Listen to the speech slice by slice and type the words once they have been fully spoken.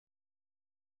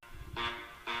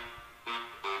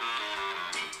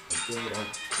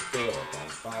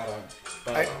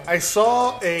I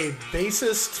saw a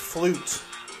bassist flute.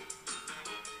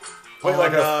 Wait, on,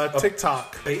 like a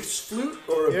TikTok. bass flute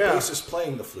or a bassist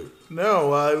playing the flute?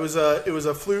 No, it was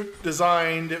a flute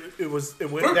designed. It went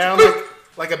Flute, down flute.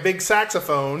 like a big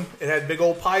saxophone. It had big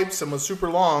old pipes and was super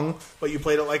long, but you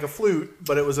played it like a flute.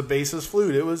 But it was a bassist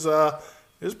flute. It was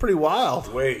pretty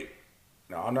wild. Wait,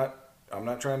 no, I'm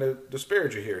not trying to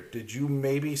disparage you here. Did you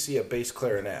maybe see a bass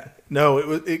clarinet? No,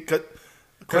 it cut.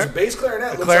 Because bass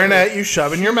clarinet. Looks Clarinet, like you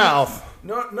shove in your mouth.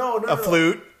 No. A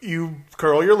flute, you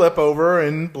curl your lip over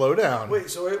and blow down. Wait,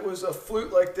 so it was a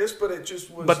flute like this, but it just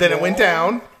was. But then it went long?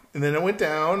 down, and then it went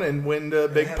down, and went a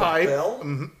big had a pipe. bell?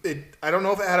 I don't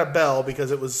know if it had a bell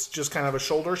because it was just kind of a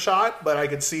shoulder shot, but I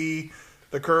could see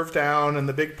the curve down and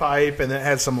the big pipe, and it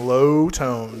had some low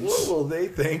tones. What will they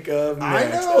think of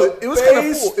next? I know it was kind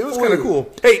of cool. It was kind of cool.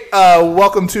 Hey,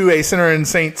 welcome to a Sinner and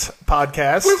Saint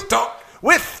podcast Flute talk.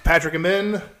 with Patrick and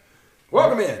Ben.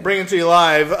 Welcome in. Bringing it to you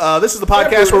live. This is the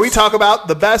podcast where we talk about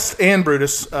the best and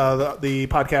Brutus, the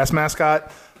podcast mascot.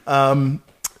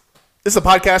 This is a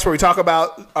podcast where we talk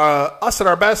about us at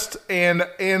our best and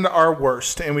our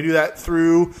worst, and we do that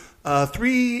through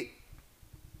three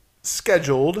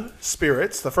scheduled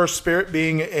spirits. The first spirit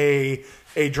being a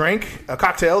drink, a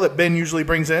cocktail that Ben usually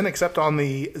brings in, except on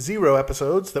the 0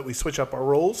 episodes that we switch up our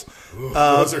roles.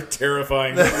 Those are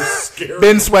terrifying. Those are scary.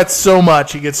 Ben sweats so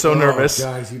much; he gets so nervous.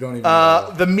 Guys, you don't even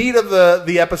know. The meat of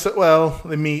the episode, well,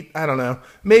 the meat, I don't know.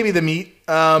 Maybe the meat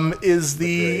is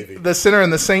the sinner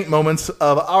and the saint moments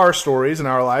of our stories and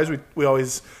our lives. We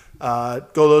always go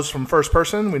those from first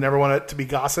person. We never want it to be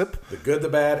gossip. The good, the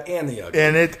bad, and the ugly.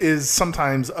 And it is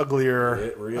sometimes uglier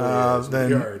It really is.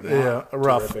 than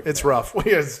rough. It's rough.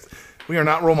 We are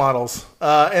not role models.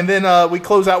 And then we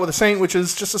close out with a saint, which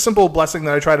is just a simple blessing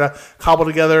that I try to cobble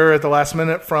together at the last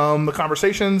minute from the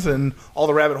conversations and all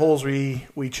the rabbit holes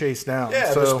we chase down.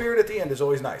 Yeah, so, the spirit at the end is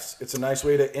always nice. It's a nice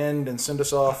way to end and send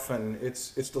us off, and it's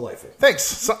delightful. Thanks.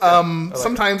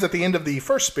 Sometimes at the end of the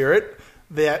first spirit,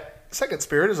 that second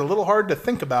spirit is a little hard to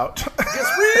think about.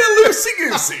 It's real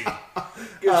loosey-goosey.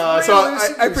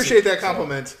 So I appreciate that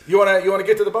compliment. You wanna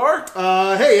get to the bar?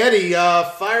 Hey, Eddie,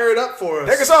 fire it up for us.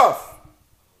 Take us off.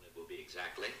 It will be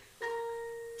exactly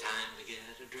time to get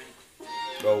a drink.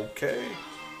 Okay.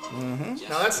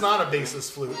 Now that's not a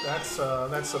bassist flute. That's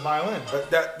a violin.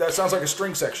 That sounds like a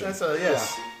string section. That's a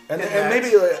yes. Yeah.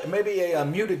 And maybe a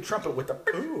muted trumpet with the.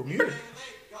 Ooh, muted.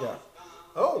 Yeah.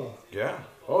 Oh. Yeah.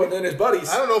 Oh, and then his buddies.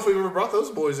 I don't know if we've ever brought those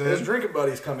boys in. His drinking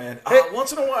buddies come in. Hey.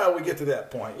 Once in a while, we get to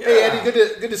that point. Yeah. Hey, Eddie,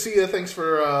 good to see you. Thanks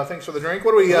for the drink.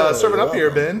 What are we serving up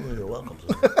here, Ben? You're welcome.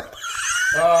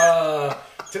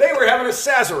 Today we're having a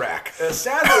Sazerac. A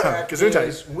Sazerac is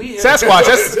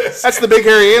Sasquatch. That's the big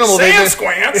hairy animal.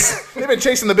 Sasquatch. They've been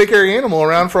chasing the big hairy animal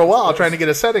around for a while, trying to get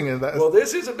a setting in that. Well,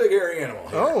 this is a big hairy animal.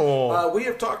 Here. Oh. We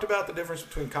have talked about the difference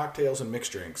between cocktails and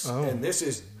mixed drinks, and this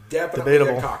is definitely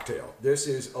Debatable. a cocktail. This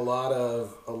is a lot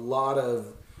of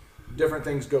different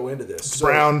things go into this. It's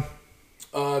brown.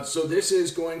 So this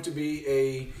is going to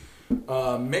be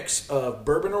a mix of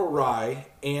bourbon or rye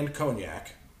and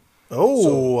cognac. Oh.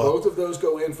 So both of those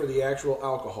go in for the actual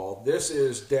alcohol. This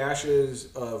is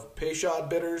dashes of Peychaud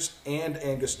bitters and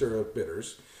Angostura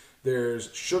bitters.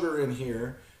 There's sugar in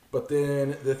here, but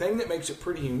then the thing that makes it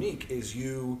pretty unique is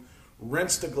you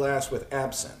rinse the glass with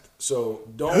absinthe. So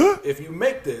if you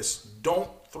make this, don't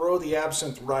throw the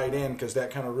absinthe right in because that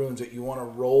kind of ruins it. You want to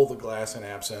roll the glass in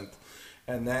absinthe,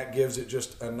 and that gives it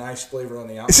just a nice flavor on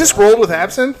the outside. Is this rolled with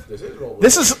absinthe? This is rolled with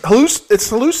This is it's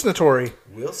hallucinatory.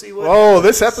 We'll see what. Oh,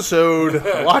 this episode!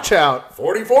 Watch out.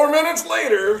 44 minutes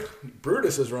later,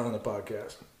 Brutus is running the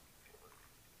podcast.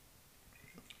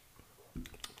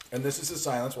 And this is the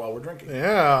silence while we're drinking.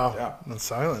 Yeah. The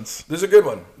silence. This is a good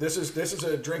one. This is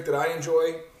a drink that I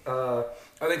enjoy.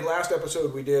 I think last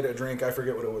episode we did a drink. I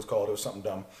forget what it was called. It was something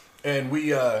dumb. And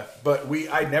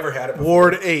I never had it before.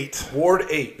 Ward 8. Ward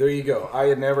 8. There you go. I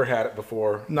had never had it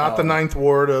before. Not the 9th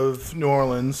Ward of New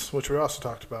Orleans, which we also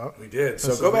talked about. We did.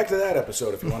 So go back to that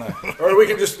episode if you want to. Or we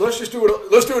can let's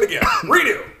do it again.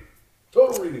 Redo.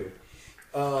 Total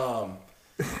redo.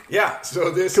 Yeah, so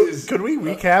this is... Could we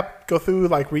go through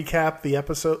the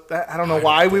episode? I don't know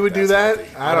why we would do that.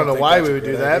 I don't know why we would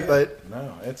do that, but...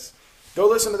 No, it's... Go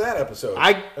listen to that episode.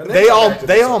 They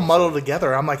all muddle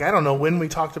together. I'm like, I don't know when we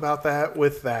talked about that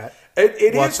with that.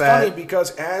 It is funny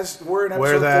because as we're in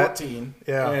episode 14,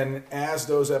 yeah. And as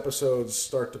those episodes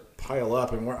start to pile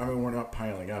up, and we're not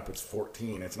piling up. It's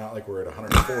 14. It's not like we're at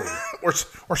 140.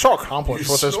 we're so accomplished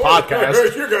with this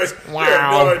podcast. You guys Wow. you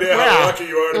have no idea how lucky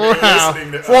you are to be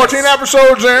listening to 14 us.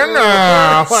 episodes in.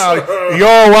 Well,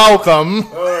 you're welcome.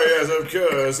 Oh yes, of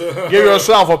because Give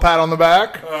yourself a pat on the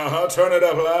back. turn it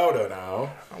up louder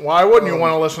now. Why wouldn't you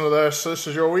want to listen to this? This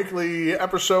is your weekly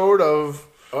episode of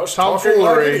Us talking like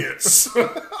tomfoolery. idiots.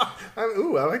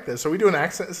 Ooh, I like this. Are we doing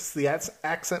accent? Is this the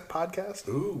accent podcast?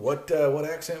 Ooh, what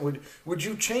accent would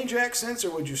you change accents,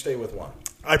 or would you stay with one?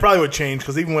 I probably would change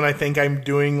because even when I think I'm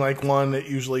doing like one, it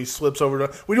usually slips over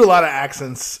to. We do a lot of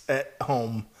accents at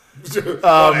home.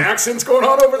 Accents going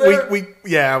on over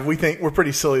there? We think we're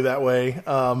pretty silly that way,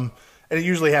 and it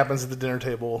usually happens at the dinner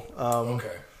table.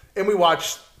 Okay. And we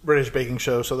watch British baking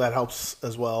shows, so that helps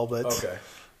as well. But Okay.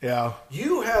 yeah.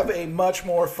 You have a much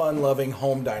more fun-loving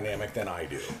home dynamic than I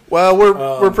do. Well,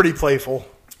 we're pretty playful.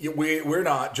 We're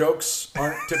not. Jokes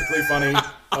aren't typically funny.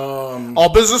 All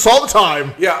business, all the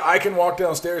time. Yeah, I can walk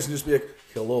downstairs and just be like,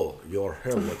 "Hello, your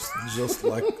hair looks just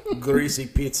like greasy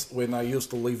pizza when I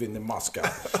used to live in Moscow."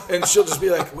 And she'll just be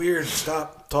like, "Weird,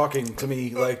 stop talking to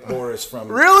me like Boris from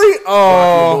Really? Rocky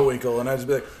Oh. Bullwinkle." And I just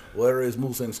be like, "Where is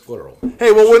Moose and Squirrel?"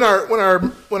 Hey, well,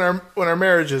 when our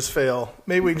marriages fail,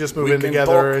 maybe we can just move in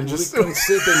together and just. we can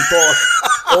sit and talk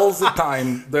all the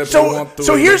time. That we So, want to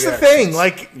so here's the make thing. accents.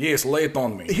 Like, yes, lay it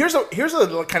on me. here's a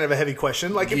kind of a heavy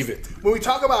question. Like, Give it. when we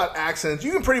talk about accents,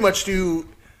 you can pretty much do.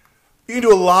 You can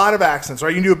do a lot of accents, right?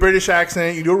 You can do a British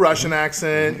accent, you can do a Russian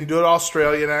accent, you can do an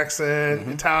Australian accent,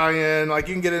 Italian. Like,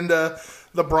 you can get into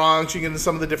the Bronx, you can get into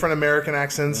some of the different American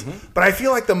accents. But I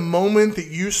feel like the moment that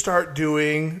you start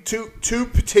doing two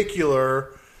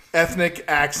particular ethnic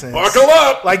accents, Buckle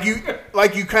up! like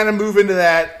you kind of move into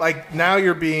that. Like, now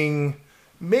you're being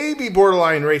maybe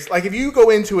borderline race. Like, if you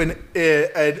go into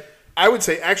I would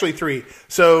say actually three.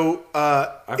 So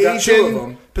I've got two of Asian,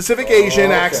 them. Pacific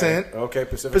Asian Okay. accent, Okay,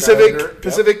 Pacific Islander. Yep.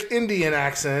 Pacific Indian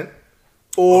accent,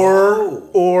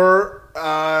 or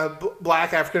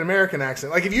Black African American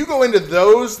accent. Like, if you go into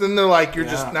those, then they're like you're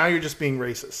just being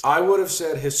racist. I would have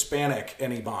said Hispanic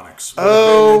and Ebonics. Would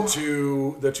Oh. have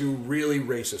been the two really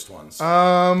racist ones.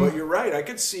 But you're right. I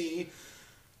could see,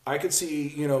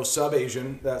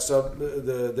 sub-Asian,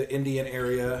 the Indian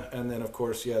area, and then of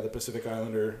course, the Pacific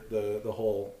Islander, the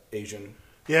whole Asian.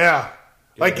 Yeah.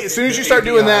 Like, the- as soon as the you start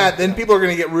doing ABI, that, then people are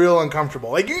going to get real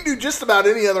uncomfortable. Like, you can do just about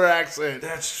any other accent.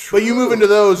 That's true. But you move into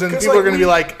those, and 'Cause, people like, are going to be we-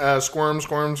 like, squirm,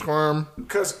 squirm, squirm.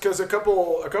 Because a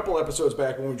couple episodes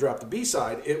back when we dropped the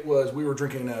B-side, we were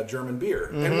drinking a German beer,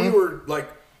 and we were like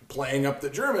playing up the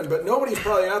German, but nobody's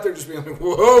probably out there just being like,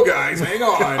 "Whoa, guys, hang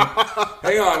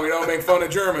on, we don't make fun of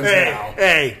Germans now.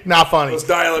 Hey, not funny. Let's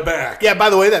dial it back." Yeah, by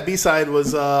the way, that B-side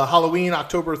was Halloween,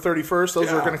 October 31st. Those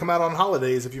are Yeah. going to come out on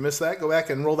holidays. If you missed that, go back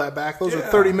and roll that back. Those are Yeah.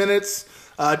 30 minutes,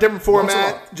 different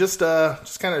format, month. just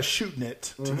kind of shooting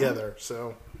it together.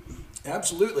 So,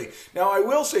 Absolutely. Now, I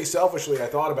will say selfishly, I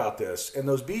thought about this, and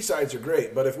those B-sides are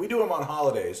great, but if we do them on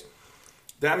holidays,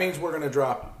 that means we're going to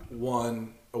drop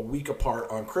one a week apart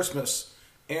on Christmas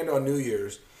and on New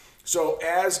Year's. So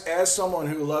as someone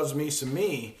who loves me some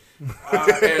me, and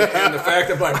the fact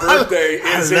that my birthday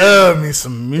I is love me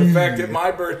some meat. the fact that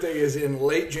my birthday is in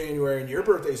late January and your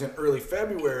birthday is in early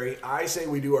February, I say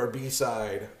we do our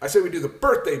B-side. I say we do the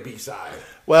birthday B-side.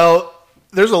 Well,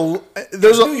 there's New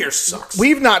Year's sucks.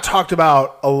 We've not talked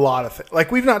about a lot of things.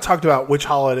 Like, we've not talked about which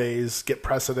holidays get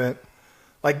precedent.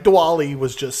 Like, Diwali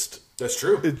was just. That's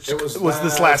true. It was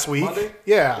this last week. Monday?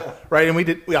 Yeah, Yeah. right. And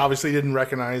we obviously didn't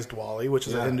recognize Diwali, which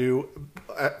is a Yeah. Hindu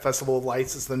festival of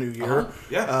lights. It's the new year.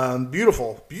 Yeah.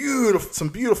 Beautiful. Some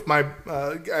beautiful.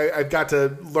 I've got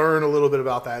to learn a little bit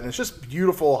about that, and it's just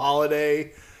beautiful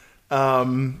holiday,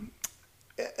 and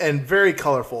very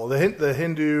colorful. The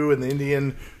Hindu and the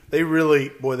Indian, they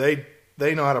really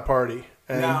they know how to party.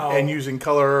 And using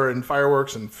color and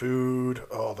fireworks and food.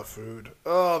 Oh, the food.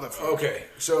 Okay,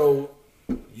 so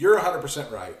you're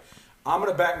 100% right. I'm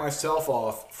going to back myself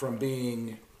off from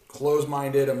being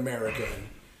closed-minded American,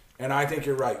 and I think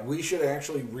you're right. We should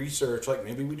actually research, like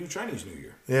maybe we do Chinese New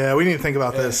Year. Yeah, we need to think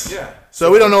about this. Yeah.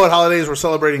 So we don't know what holidays we're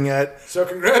celebrating yet. So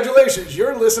congratulations,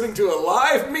 you're listening to a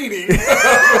live meeting of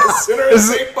the Sinner and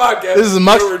Saint podcast. this is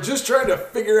much- where we're just trying to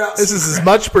figure out. This is as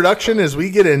much production as we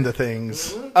get into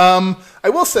things. I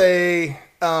will say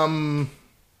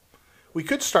we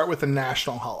could start with the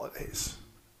national holidays.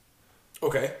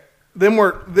 Okay. Then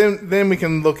we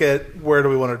can look at where do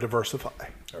we want to diversify.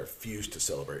 I refuse to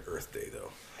celebrate Earth Day, though.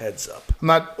 Heads up.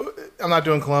 I'm not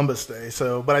doing Columbus Day,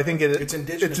 but I think It's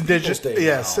Indigenous Peoples Day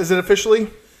Yes, now. is it officially?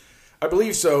 I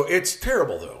believe so. It's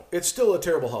terrible, though. It's still a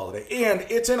terrible holiday. And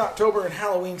it's in October, and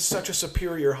Halloween's such a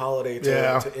superior holiday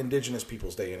to Indigenous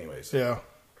Peoples Day anyways. Yeah.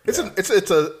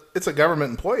 It's a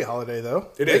government employee holiday though.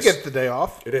 They get the day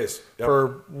off. It is. Yep. For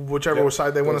whichever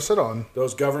side they want to sit on.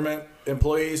 Those government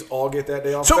employees all get that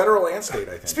day off, So, federal and state,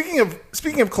 I think.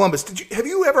 Speaking of Columbus, have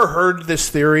you ever heard this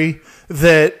theory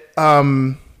that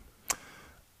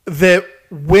that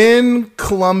when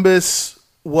Columbus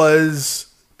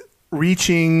was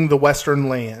reaching the Western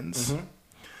lands,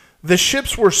 the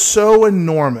ships were so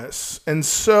enormous and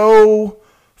so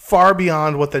far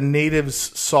beyond what the natives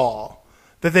saw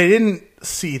that they didn't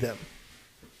see them.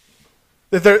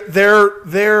 That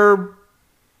their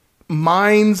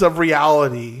minds of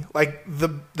reality, like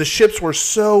the ships were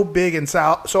so big and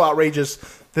so outrageous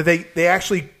that they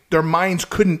actually, their minds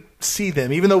couldn't see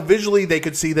them. Even though visually they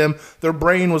could see them, their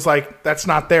brain was like, that's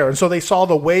not there. And so they saw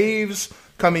the waves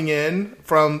coming in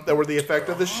that were the effect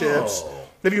of the ships.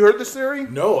 Have you heard this theory?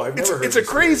 No, I've never heard It's a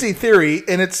crazy theory,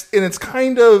 and it's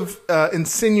kind of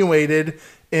insinuated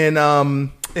in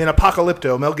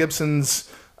Apocalypto, Mel Gibson's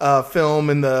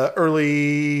film in the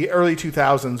early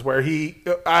 2000s, where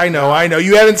I know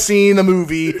you haven't seen the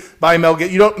movie by Mel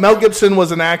Gibson. Mel Gibson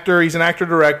was an actor. He's an actor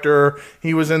director.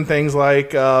 He was in things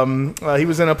like he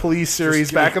was in a police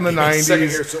series back in the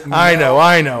 90s.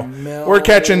 I know. We're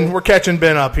catching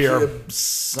Ben up here.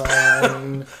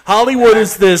 Gibson, Hollywood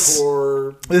is this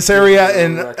area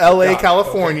in L.A.,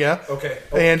 California. Okay.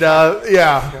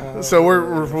 And so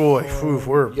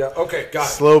we're yeah. Okay. Got it.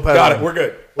 Slow pedaling. Got it. We're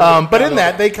good. But in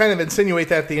that, they kind of insinuate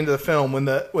that at the end of the film when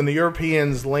the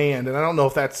Europeans land, and I don't know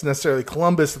if that's necessarily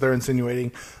Columbus that they're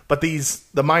insinuating, but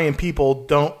the Mayan people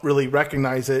don't really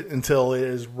recognize it until it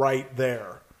is right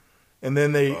there, and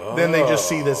then they just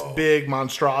see this big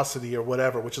monstrosity or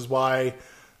whatever, which is why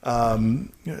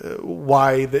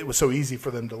it was so easy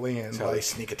for them to land. That's how they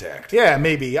sneak attacked. Yeah,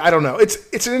 maybe. I don't know.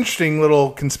 It's an interesting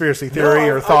little conspiracy theory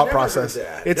or thought process.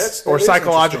 Or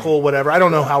psychological, whatever. I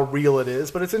don't know how real it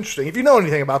is, but it's interesting. If you know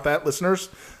anything about that, listeners,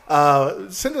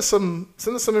 send us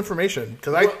some information,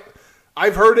 because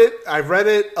I've heard it, I've read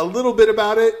it, a little bit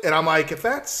about it, and I'm like, if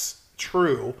that's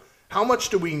true, how much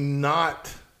do we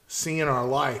not see in our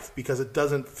life because it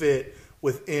doesn't fit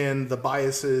within the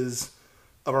biases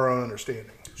of our own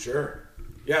understanding? Sure.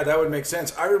 Yeah, that would make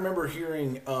sense. I remember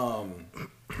hearing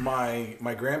my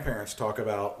grandparents talk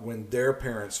about when their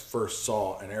parents first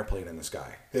saw an airplane in the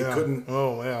sky. They couldn't.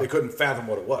 Oh, yeah. They couldn't fathom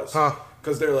what it was.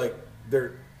 Because they're like,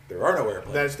 there are no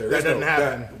airplanes. That doesn't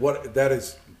happen. That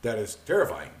is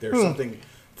terrifying. There's something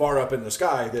far up in the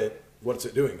sky that what's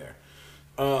it doing there?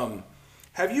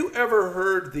 Have you ever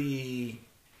heard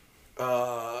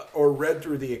or read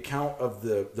through the account of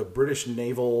the British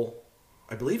naval?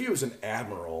 I believe he was an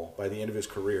admiral by the end of his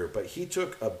career, but he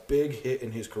took a big hit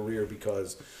in his career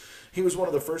because he was one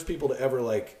of the first people to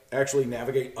ever actually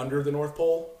navigate under the North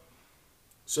Pole.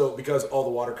 So because all the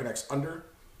water connects under,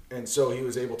 and so he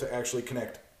was able to actually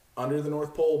connect under the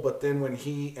North Pole. But then when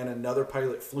he and another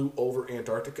pilot flew over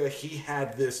Antarctica, he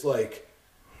had this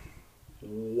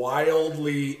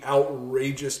wildly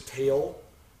outrageous tale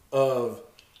of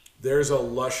there's a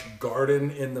lush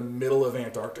garden in the middle of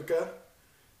Antarctica.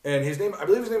 And I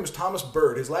believe his name was Thomas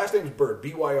Byrd. His last name is Byrd,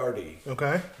 B-Y-R-D.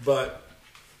 Okay. But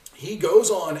he goes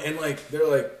on and they're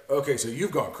like, okay, so you've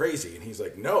gone crazy. And he's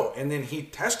like, no. And then he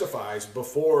testifies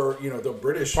before, the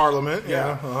British Parliament. Yeah.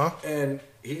 Uh-huh. And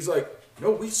he's like,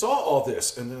 no, we saw all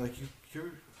this. And they're like,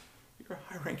 you're a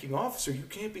high-ranking officer. You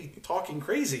can't be talking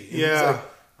crazy. And he's like,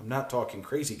 I'm not talking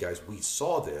crazy, guys. We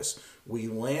saw this. We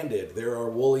landed. There are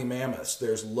woolly mammoths.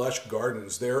 There's lush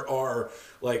gardens. There are,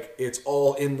 it's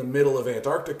all in the middle of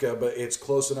Antarctica, but it's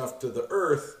close enough to the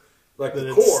Earth,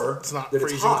 the core, it's not that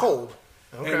freezing it's hot. Cold.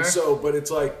 Okay. And so, but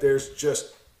it's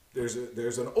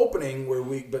there's an opening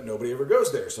but nobody ever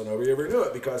goes there. So nobody ever knew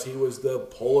it because he was the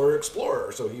polar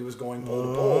explorer. So he was going pole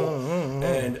to pole.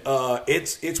 And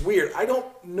it's weird. I don't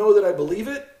know that I believe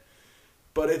it,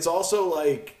 but it's also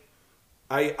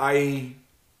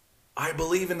I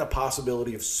believe in the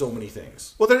possibility of so many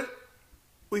things. Well,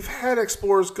 we've had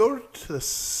explorers go to the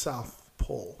South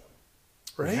Pole,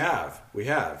 right? We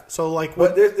have. So,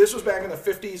 but this was back in the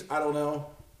 50s. I don't know.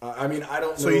 I don't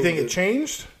know. So you think it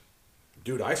changed?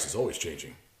 Dude, ice is always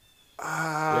changing.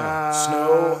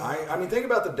 Snow. I mean, think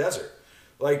about the desert.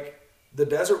 The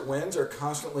desert winds are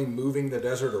constantly moving the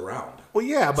desert around. Well,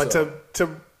 yeah, but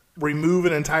to remove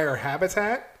an entire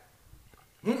habitat.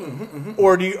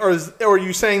 Or are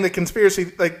you saying the conspiracy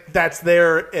that's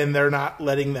there and they're not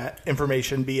letting that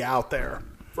information be out there?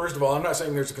 First of all, I'm not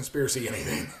saying there's a conspiracy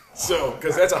anything. So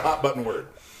because that's a hot button word.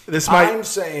 I'm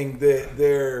saying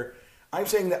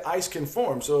that ice can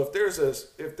form. So if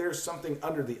there's something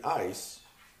under the ice,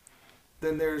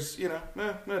 then there's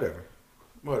whatever.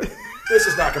 This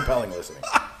is not compelling listening.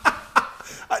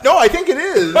 No, I think it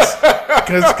is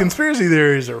because conspiracy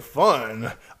theories are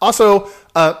fun. Also,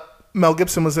 Mel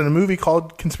Gibson was in a movie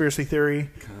called Conspiracy Theory.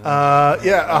 And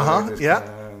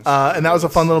that was a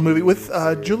fun little movie with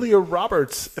Julia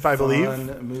Roberts, if I believe.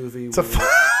 Fun movie. It's a fun.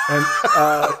 And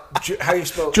how do you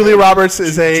spell? Julia Roberts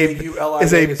is a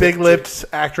J-U-L-I-A, big-lipped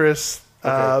actress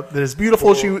that is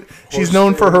beautiful. She's Horse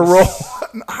known for her role.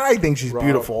 Stairs. I think she's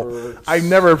beautiful. Roberts. I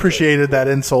never appreciated that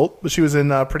insult, but she was in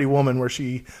Pretty Woman where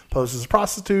she posed as a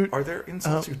prostitute. Are there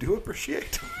insults you do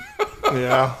appreciate?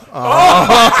 Yeah.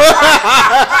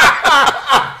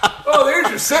 Oh, there's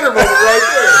your center moment right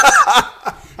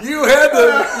there. You had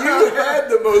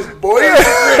the most boyish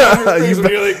grin on your face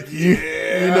when you're like,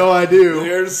 yeah. You know I do.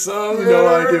 There's some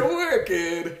I do.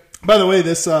 wicked. By the way,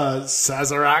 this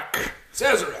Sazerac.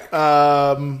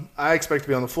 I expect to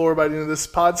be on the floor by the end of this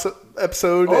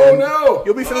episode. Oh, no.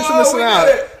 You'll be finishing this one out.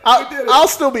 We did it. I'll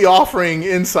still be offering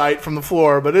insight from the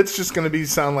floor, but it's just going to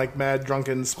sound like mad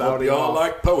drunken spouting Y'all off.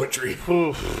 like poetry.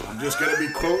 I'm just going to be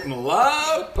quoting a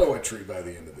lot of poetry by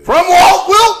the end of this. From Walt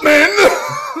Whitman.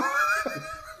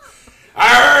 I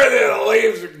heard that the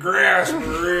leaves of grass were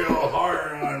real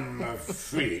hard on my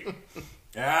feet.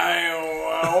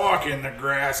 I walk in the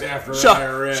grass after I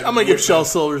read. I'm going to give Shel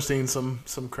Silverstein some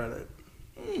credit.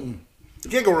 You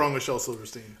can't go wrong with Shel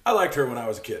Silverstein. I liked her when I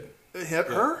was a kid.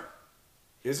 Her?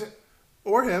 Is it?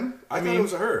 Or him. I thought it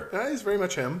was a her. Yeah, he's very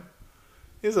much him.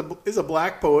 He's a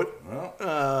black poet. Well,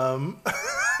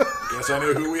 guess I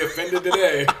know who we offended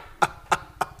today.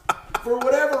 For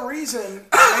whatever reason,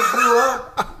 I grew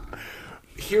up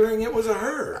hearing it was a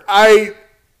her.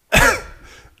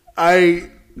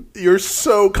 You're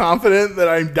so confident that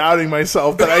I'm doubting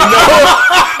myself that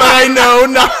I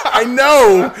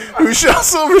know who Shel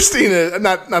Silverstein is.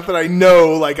 Not that I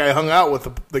know, like I hung out with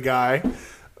the guy.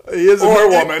 He is or a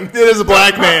woman. It is a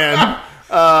black man.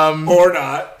 Or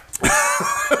not.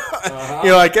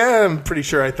 You're like, I'm pretty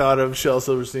sure I thought of Shel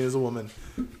Silverstein as a woman.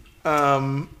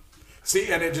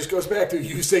 See, and it just goes back to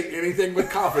you say anything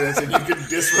with confidence and you can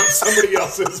disrupt somebody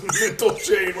else's mental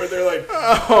chain where they're like,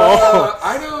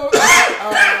 I know,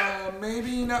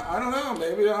 maybe not, I don't know,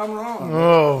 maybe I'm wrong.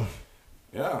 Oh.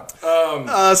 Yeah.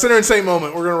 Sinner and Saint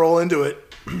moment. We're going to roll into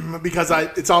it because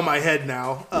it's on my head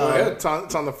now. Go ahead. It's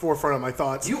on the forefront of my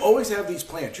thoughts. You always have these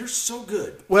plans. You're so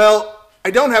good. Well,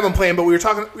 I don't have them planned, but we were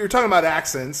talking about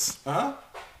accents. Uh-huh.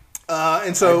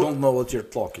 And so I don't know what you're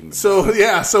talking about. So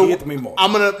Hit me more.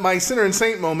 my sinner and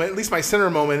saint moment, at least my sinner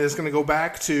moment, is gonna go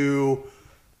back to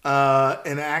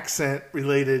an accent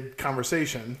related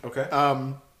conversation. Okay.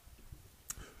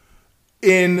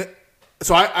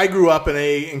 I grew up in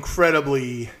a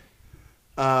incredibly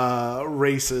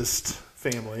racist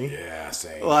family. Yeah,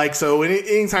 same. Like, so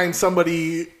anytime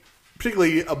somebody,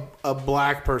 particularly a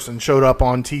black person, showed up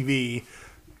on TV,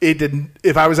 it didn't.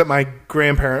 If I was at my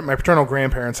paternal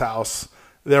grandparents' house,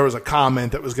 there was a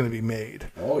comment that was going to be made.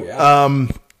 Oh yeah.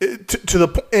 To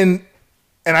the and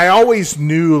I always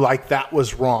knew like that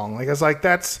was wrong. Like I was like,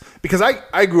 that's because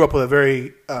I grew up with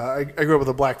I grew up with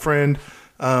a black friend,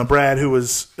 Brad, who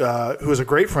was a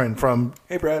great friend from.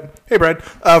 Hey Brad.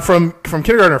 From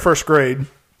kindergarten or first grade,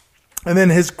 and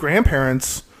then his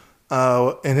grandparents.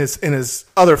 And his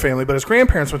other family, but his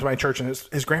grandparents went to my church, and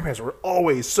his grandparents were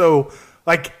always so.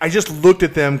 Like, I just looked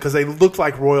at them because they looked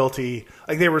like royalty.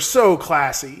 Like, they were so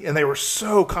classy and they were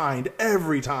so kind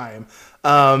every time.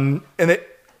 And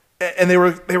they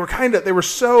were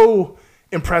so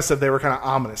impressive. They were kind of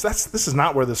ominous. This is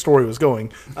not where the story was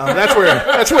going. That's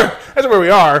where we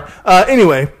are.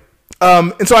 Anyway.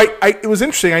 And so it was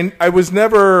interesting. I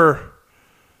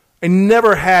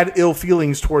never had ill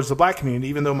feelings towards the black community,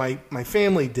 even though my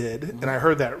family did. And I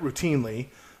heard that routinely.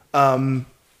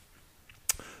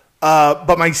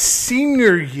 But my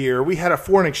senior year, we had a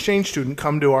foreign exchange student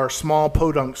come to our small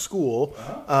podunk school,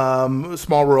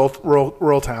 small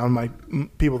rural town.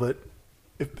 People that,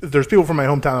 if there's people from my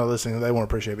hometown that are listening, they won't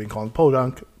appreciate being called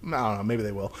podunk. I don't know, maybe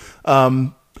they will.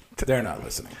 They're not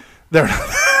listening. They're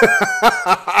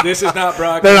not. This is not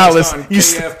broadcast. They're not listening.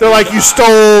 They're like, you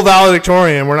stole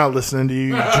valedictorian. We're not listening to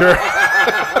you, jerk.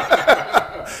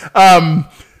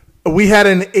 We had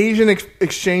an Asian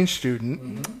exchange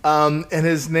student, and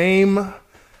his name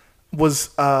was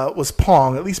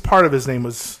Pong. At least part of his name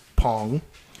was Pong.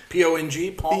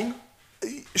 P-O-N-G, Pong?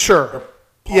 Sure.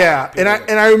 Pong, yeah,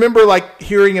 P-O-N-G. and I remember like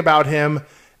hearing about him,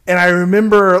 and I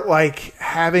remember like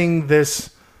having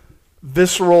this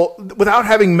visceral, without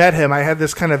having met him, I had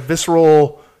this kind of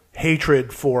visceral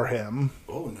hatred for him.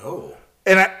 Oh no!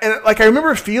 And I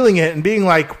remember feeling it and being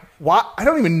like, "Why? I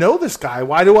don't even know this guy.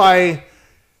 Why do I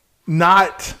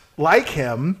not like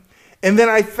him?" And then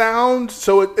I found,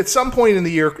 so at some point in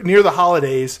the year, near the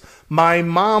holidays, my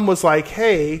mom was like,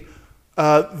 hey,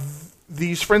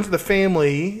 these friends of the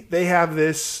family, they have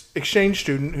this exchange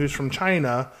student who's from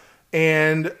China,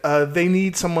 and they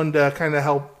need someone to kind of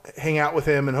help hang out with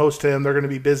him and host him. They're going to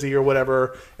be busy or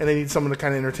whatever, and they need someone to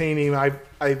kind of entertain him.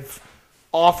 I've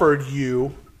offered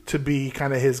you to be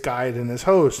kind of his guide and his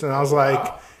host. And I was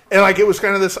and like, it was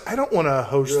kind of this, I don't want to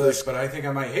host this. But I think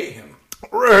I might hate him.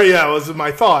 Yeah, it was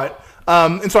my thought.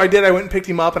 And so I did. I went and picked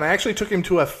him up, and I actually took him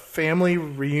to a family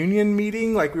reunion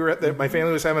meeting. Like, we were at my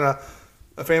family was having a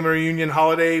family reunion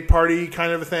holiday party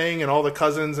kind of a thing, and all the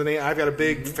cousins, and I've got a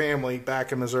big family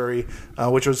back in Missouri,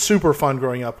 which was super fun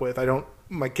growing up with.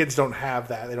 My kids don't have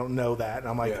that. They don't know that. And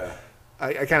I'm like,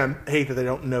 I kind of hate that they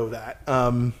don't know that.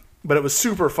 But it was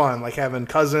super fun, like having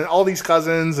all these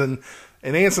cousins and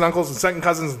aunts and uncles and second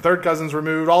cousins and third cousins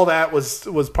removed. All that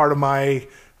was part of my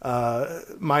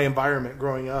environment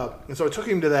growing up. And so I took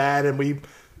him to that, and we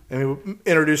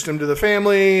introduced him to the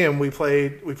family, and we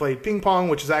played ping pong,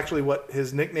 which is actually what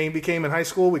his nickname became in high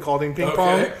school. We called him Ping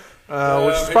Pong,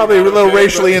 which is probably a little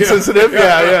racially insensitive.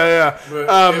 Yeah.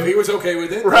 But if he was okay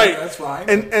with it, right, that's fine.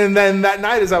 And then that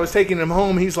night, as I was taking him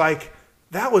home, he's like,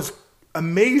 "That was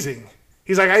amazing."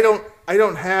 He's like, I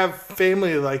don't have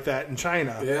family like that in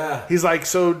China. Yeah. He's like,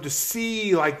 so to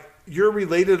see, like, you're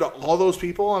related to all those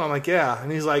people? And I'm like, yeah.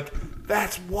 And he's like,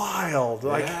 that's wild.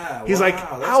 Like, he's like,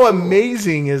 how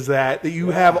amazing is that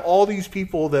you have all these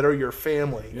people that are your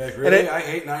family? Yeah, really? I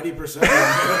hate 90%. What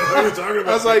are you talking about?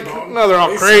 I was like, no, they're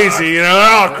all crazy. They're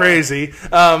all crazy.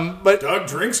 But Doug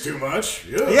drinks too much.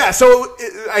 Yeah, so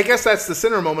I guess that's the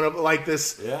center moment of like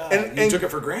this. Yeah, and you took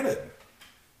it for granted.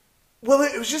 Well,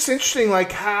 it was just interesting,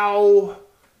 like how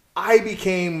I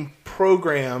became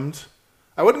programmed.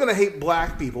 I wasn't going to hate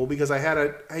black people because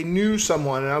I knew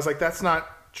someone, and I was like, that's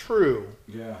not true.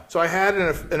 Yeah. So I had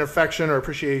an affection or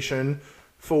appreciation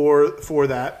for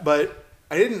that, but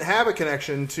I didn't have a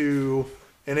connection to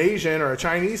an Asian or a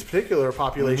Chinese particular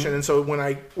population. Mm-hmm. And so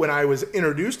when I was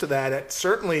introduced to that,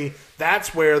 certainly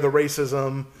that's where the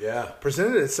racism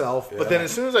presented itself. Yeah. But then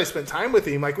as soon as I spent time with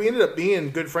him, like, we ended up being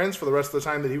good friends for the rest of the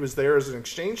time that he was there as an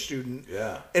exchange student.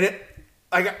 Yeah.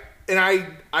 And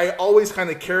I always kind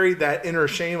of carried that inner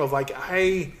shame of like,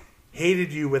 I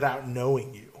hated you without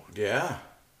knowing you. Yeah.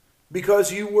 Because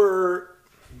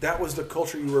that was the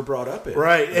culture you were brought up in.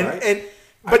 Right.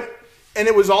 And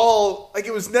it was all, like,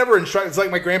 it was never instructed. It's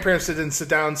like my grandparents didn't sit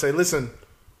down and say, listen,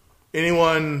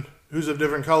 anyone who's of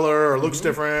different color or looks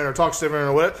different or talks different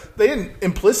or whatever, they didn't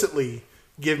implicitly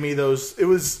give me those. It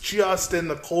was just in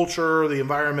the culture, the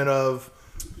environment of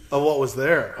what was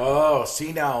there. Oh,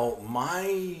 see, now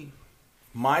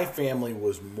my family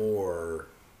was more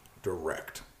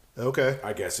direct. Okay.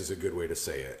 I guess is a good way to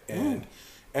say it. And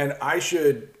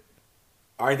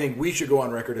I think we should go on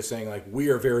record as saying, like, we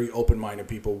are very open-minded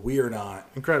people. We are not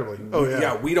incredibly. Oh yeah.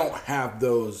 Yeah, we don't have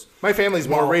those. My family's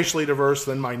more racially diverse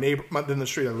than than the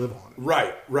street I live on.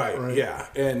 Right. Yeah,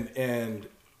 and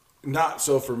not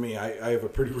so for me. I have a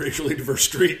pretty racially diverse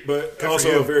street, but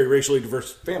also a very racially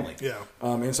diverse family. Yeah.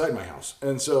 Inside my house,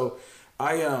 and so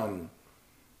I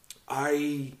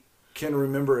can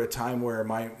remember a time where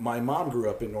my mom grew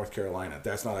up in North Carolina.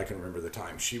 That's not I can remember the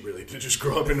time. She really did just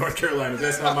grow up in North Carolina.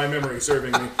 That's not my memory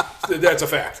serving me. That's a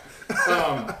fact.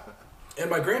 And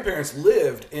my grandparents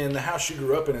lived in the house she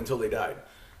grew up in until they died.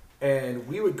 And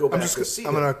we would go back to see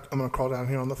them. I'm gonna crawl down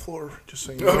here on the floor just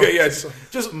so you know. Okay, yeah,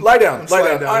 just lie down.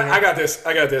 Lie down. I got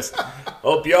this.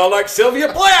 Hope y'all like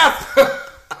Sylvia Plath.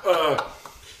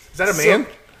 Is that a man?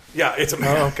 Yeah, it's a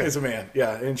man. Oh, okay. It's a man.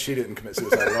 Yeah, and she didn't commit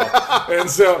suicide at all. And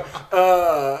so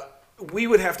we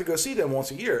would have to go see them once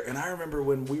a year. And I remember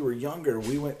when we were younger,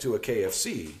 we went to a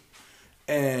KFC,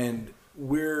 and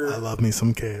I love me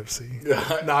some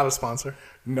KFC. Not a sponsor.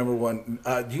 Number one.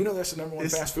 Do you know that's the number one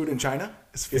fast food in China?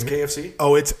 It's KFC.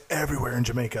 Oh, it's everywhere in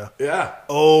Jamaica. Yeah.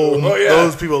 Oh yeah.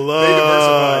 Those people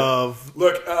love.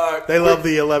 Look, they love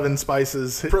the 11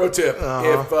 spices. Pro tip: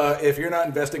 if you're not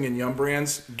investing in Yum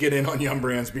Brands, get in on Yum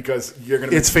Brands because you're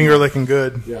gonna. It's finger licking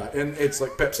good. Yeah, and it's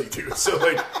like Pepsi too. So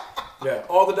like, yeah,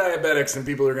 all the diabetics and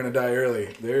people are gonna die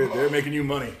early. They're making you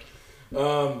money.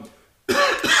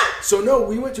 So no,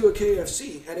 we went to a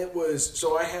KFC, and it was,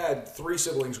 so I had 3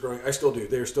 siblings growing. I still do.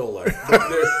 They're still alive.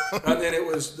 And then it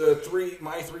was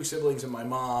my 3 siblings and my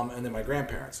mom, and then my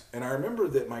grandparents. And I remember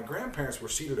that my grandparents were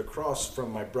seated across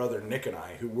from my brother Nick and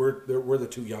I, who were the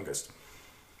 2 youngest.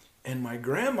 And my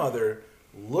grandmother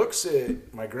looks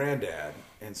at my granddad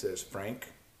and says, "Frank,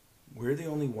 we're the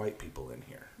only white people in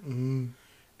here." Mm-hmm.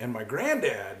 And my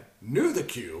granddad knew the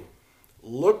cue,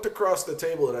 looked across the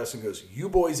table at us and goes, "You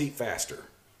boys eat faster."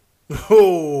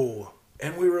 Oh.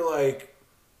 And we were like,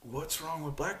 what's wrong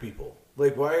with black people?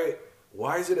 Like,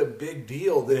 why is it a big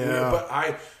deal?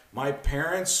 That my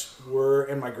parents were,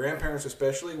 and my grandparents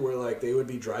especially, were like, they would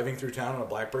be driving through town and a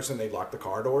black person, they'd lock the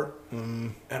car door.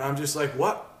 And I'm just like,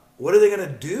 what are they going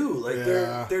to do? Like,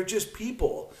 they're just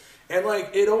people. And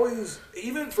like, it always,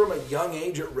 even from a young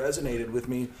age, it resonated with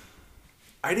me.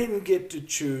 I didn't get to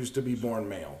choose to be born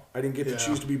male. I didn't get to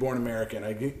choose to be born American.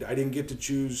 I didn't get to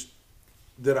choose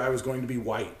that I was going to be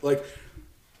white. Like,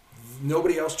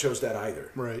 nobody else chose that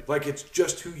either. Right. Like, it's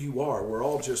just who you are. We're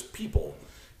all just people.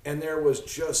 And there was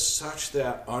just such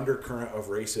that undercurrent of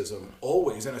racism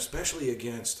always, and especially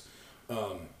against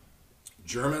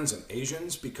Germans and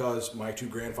Asians, because my two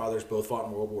grandfathers both fought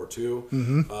in World War II.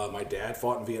 My dad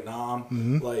fought in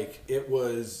Vietnam. Like, it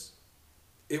was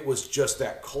just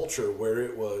that culture where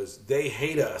it was, they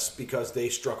hate us because they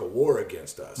struck a war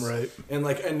against us. Right. And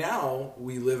like, and now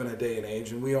we live in a day and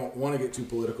age, and we don't want to get too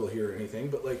political here or anything,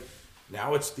 but like,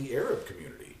 now it's the Arab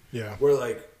community. Yeah. We're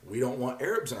like, we don't want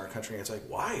Arabs in our country. And it's like,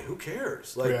 why? Who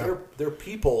cares? Like, they're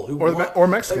people who or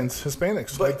Mexicans, like,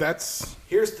 Hispanics. But like, that's...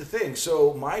 Here's the thing.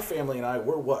 So my family and I,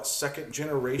 we're second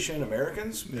generation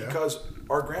Americans? Yeah. Because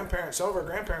some of our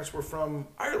grandparents were from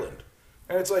Ireland.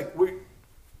 And it's like,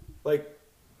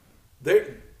 they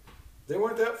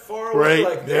weren't that far away.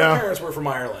 Right. Like, their parents were from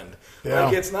Ireland. Yeah.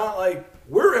 Like, it's not like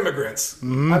we're immigrants. I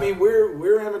mean,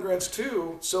 we're immigrants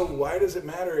too. So why does it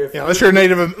matter if unless you're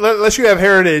native, unless you have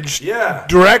heritage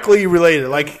directly related,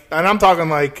 like, and I'm talking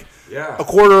like a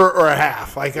quarter or a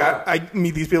half. Like, I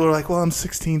meet these people who are like, well, I'm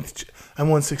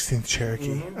 1/16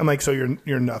 Cherokee. I'm like, so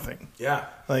you're nothing. Yeah.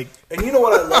 Like, and you know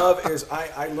what I love is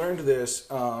I learned this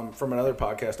from another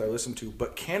podcast I listened to,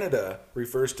 but Canada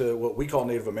refers to what we call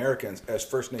Native Americans as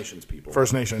First Nations people.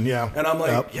 First Nation, yeah. And I'm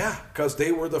like, because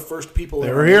they were the first people in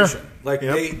were our here. nation. Like,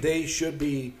 they should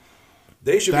be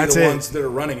the ones that are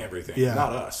running everything,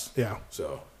 not us. Yeah.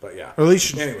 So, but yeah. Or at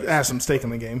least have some stake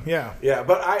in the game. Yeah. Yeah,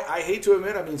 but I hate to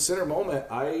admit, I mean, Center Moment,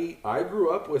 I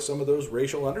grew up with some of those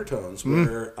racial undertones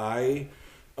where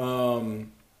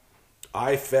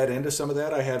I fed into some of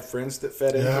that. I had friends that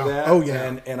fed into that. Oh,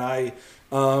 yeah. And I,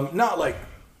 not like,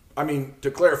 I mean, to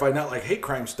clarify, not like hate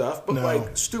crime stuff, but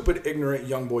like stupid, ignorant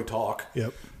young boy talk.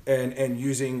 Yep. And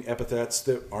using epithets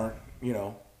that aren't,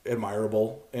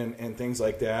 admirable and things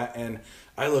like that. And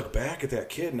I look back at that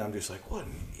kid and I'm just like, what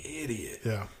an idiot.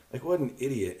 Yeah. Like, what an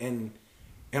idiot. And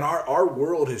our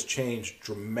world has changed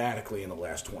dramatically in the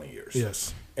last 20 years.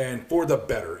 Yes. And for the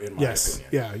better, in my opinion.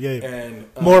 Yeah. And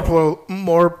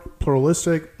more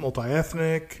pluralistic,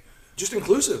 multi-ethnic, just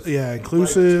inclusive. Yeah,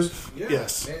 inclusive. Like,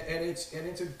 yes. And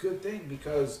it's a good thing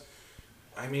because,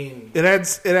 I mean, it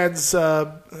adds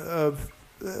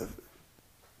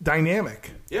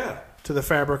dynamic. Yeah. To the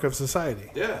fabric of society.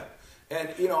 Yeah. And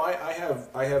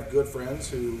I have good friends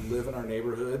who live in our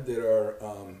neighborhood that are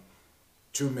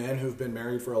two men who've been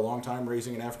married for a long time,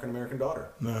 raising an African American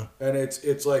daughter. No. And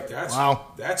it's like that's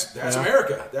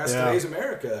America. That's today's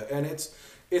America, and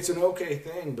it's an okay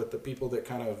thing. But the people that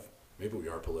kind of, maybe we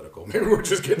are political. Maybe we're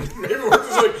just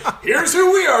like, here's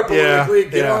who we are politically.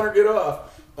 Get on or get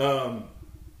off.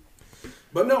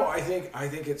 But no, I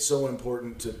think it's so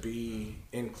important to be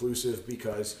inclusive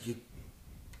because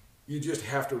you just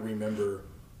have to remember,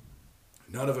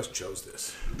 none of us chose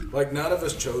this. Like, none of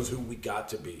us chose who we got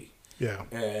to be. Yeah.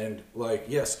 And like,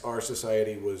 yes, our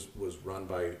society was run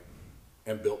by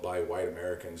and built by white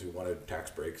Americans who wanted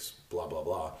tax breaks, blah, blah,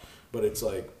 blah. But it's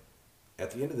like,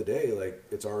 at the end of the day, like,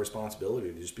 it's our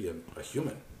responsibility to just be a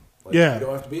human. Like, you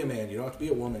don't have to be a man. You don't have to be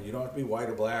a woman. You don't have to be white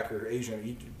or black or Asian.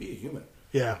 You be a human.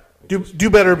 Yeah. Do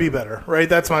better, be better, right?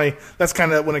 That's kind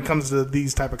of when it comes to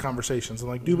these type of conversations. I'm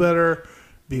like, do better,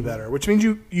 be better, which means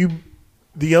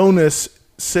the onus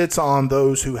sits on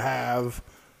those who have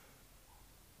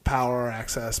power,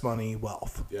 access, money,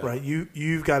 wealth, right?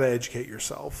 You've got to educate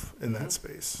yourself in that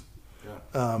space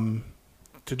to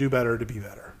do better, to be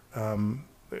better,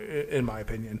 in my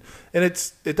opinion. And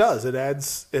it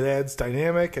adds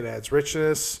dynamic, it adds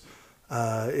richness.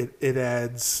 It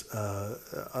adds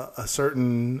a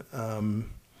certain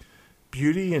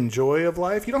beauty and joy of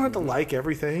life. You don't have to like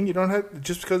everything. You don't have,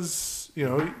 just because,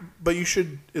 but you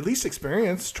should at least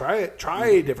experience,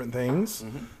 try different things.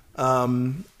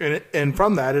 And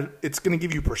from that, it's going to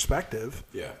give you perspective.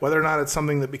 Yeah. Whether or not it's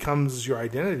something that becomes your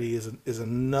identity is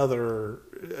another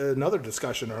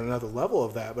discussion or another level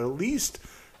of that. But at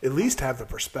least have the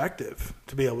perspective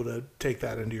to be able to take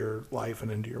that into your life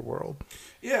and into your world.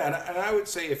 Yeah, and I would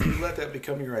say if you let that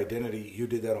become your identity, you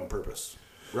did that on purpose,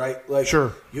 right? Like,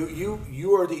 sure.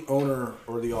 You are the owner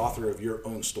or the author of your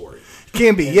own story.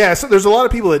 Can be, yeah. So there's a lot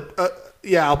of people that,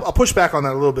 I'll push back on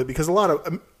that a little bit because a lot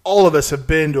of all of us have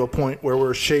been to a point where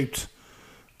we're shaped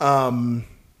by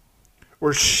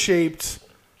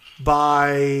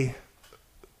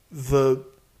the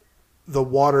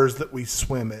waters that we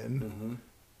swim in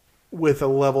with a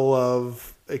level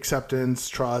of acceptance,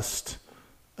 trust,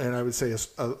 and I would say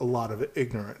a lot of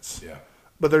ignorance. Yeah.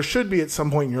 But there should be at some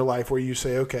point in your life where you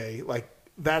say, okay, like,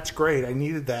 that's great. I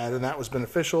needed that, and that was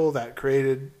beneficial. That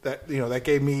created that, that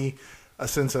gave me a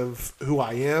sense of who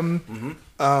I am.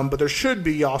 But there should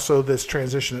be also this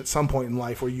transition at some point in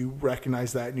life where you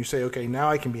recognize that and you say, okay, now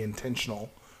I can be intentional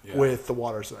with the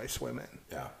waters that I swim in.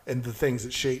 Yeah. And the things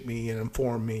that shape me and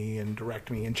inform me and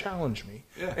direct me and challenge me.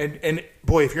 Yeah. And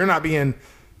boy, if you're not being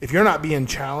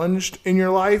challenged in your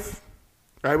life,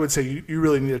 I would say you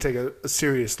really need to take a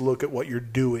serious look at what you're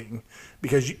doing,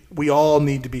 because we all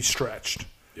need to be stretched.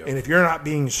 Yep. And if you're not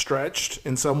being stretched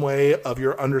in some way of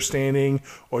your understanding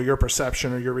or your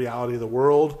perception or your reality of the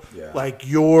world, like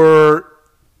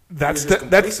it's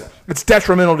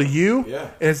detrimental to you, and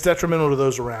it's detrimental to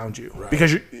those around you. Right.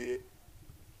 Because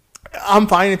I'm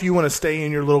fine if you want to stay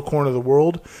in your little corner of the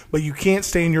world, but you can't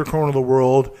stay in your corner of the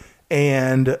world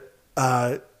and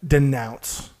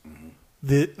denounce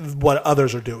what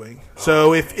others are doing.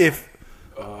 So if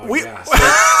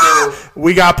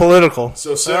we got political.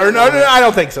 So no, I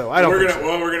don't think so.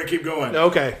 We're gonna keep going.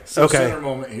 Okay. So center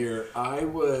moment here. I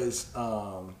was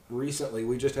recently.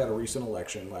 We just had a recent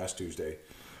election last Tuesday.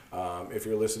 If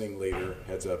you're listening later,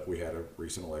 heads up. We had a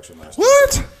recent election last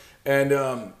Tuesday.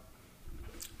 And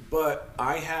but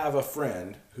I have a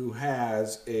friend who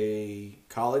has a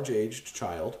college-aged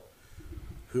child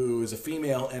who is a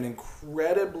female and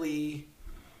incredibly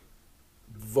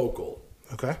vocal.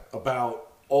 Okay. About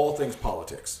all things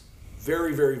politics.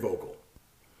 Very, very vocal.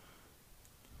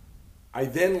 I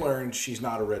then learned she's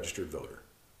not a registered voter.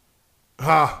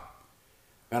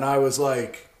 And I was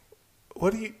like,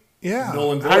 what do you... Yeah.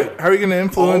 Null and void. How are you going to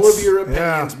influence... All of your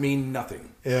opinions mean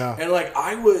nothing. Yeah. And like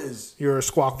I was... You're a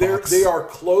squawk box. They are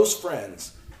close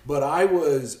friends, but I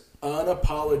was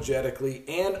unapologetically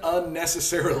and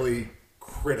unnecessarily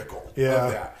critical of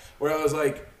that. Where I was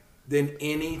like... Then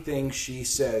anything she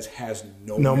says has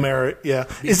no merit. Yeah.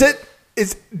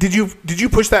 Did you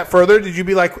push that further? Did you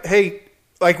be like, hey,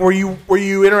 like were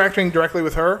you interacting directly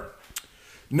with her?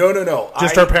 No.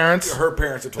 Just her parents? Her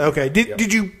parents had told me. Okay.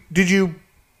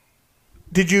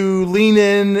 Did you lean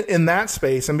in that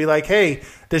space and be like, hey,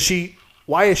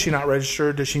 why is she not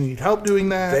registered? Does she need help doing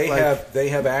that? They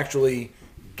have actually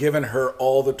given her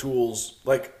all the tools,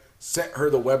 like sent her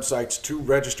the websites to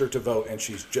register to vote, and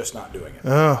she's just not doing it.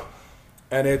 Oh.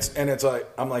 And it's like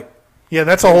I'm like, yeah,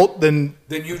 that's a whole. Then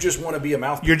you just want to be a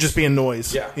mouthpiece. You're just being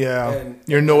noise. Yeah. And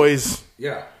you're noise.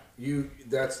 Yeah,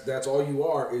 that's all you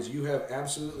are. Is you have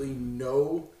absolutely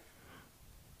no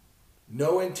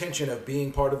intention of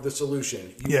being part of the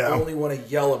solution. You only want to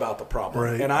yell about the problem.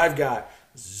 Right. And I've got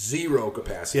zero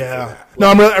capacity for that. No,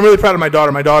 I'm really proud of my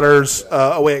daughter. My daughter's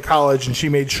away at college, and she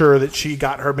made sure that she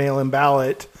got her mail-in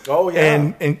ballot. Oh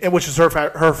yeah, and which is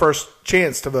her first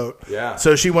chance to vote. Yeah.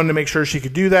 So she wanted to make sure she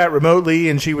could do that remotely,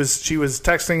 and she was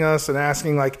texting us and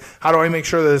asking like, how do I make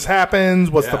sure that this happens?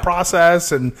 What's the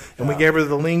process? And we gave her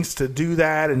the links to do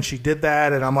that, and she did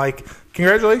that. And I'm like,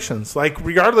 congratulations! Like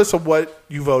regardless of what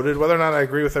you voted, whether or not I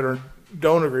agree with it or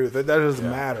don't agree with it, that doesn't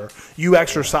matter. You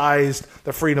exercised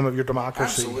the freedom of your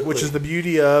democracy, which is the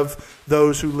beauty of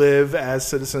those who live as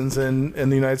citizens in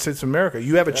the United States of America.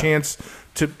 You have a chance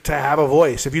to have a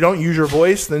voice. If you don't use your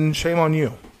voice, then shame on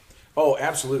you. Oh,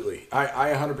 absolutely. I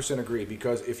 100% agree,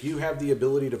 because if you have the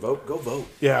ability to vote, go vote.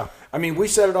 Yeah. I mean, we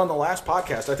said it on the last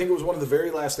podcast. I think it was one of the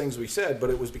very last things we said, but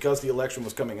it was because the election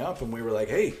was coming up, and we were like,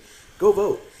 hey, go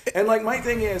vote. And like my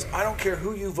thing is, I don't care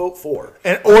who you vote for,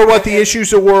 or what the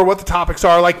issues are, what the topics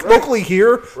are. Like locally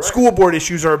here, school board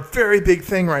issues are a very big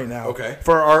thing right now. Okay,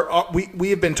 for we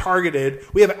have been targeted.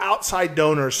 We have outside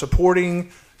donors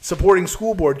supporting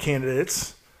school board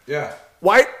candidates. Yeah.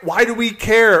 Why do we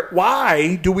care?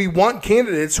 Why do we want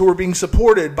candidates who are being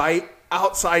supported by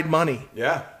outside money?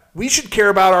 Yeah. We should care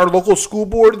about our local school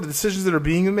board, the decisions that are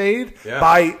being made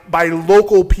by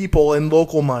local people and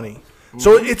local money.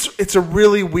 So it's a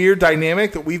really weird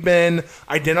dynamic that we've been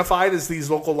identified as these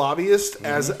local lobbyists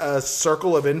as a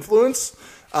circle of influence,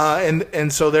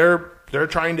 and so they're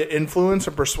trying to influence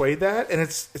and persuade that, and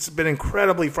it's been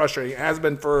incredibly frustrating. It has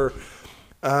been for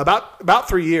about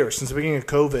 3 years since the beginning of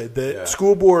COVID. That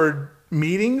school board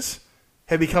meetings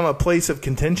have become a place of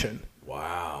contention.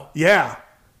 Wow. Yeah.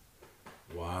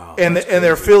 Wow. And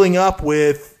they're filling up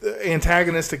with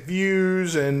antagonistic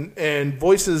views and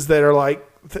voices that are like.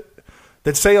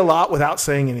 That say a lot without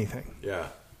saying anything. Yeah.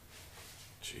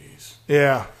 Jeez.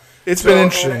 Yeah. It's been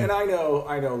interesting. And I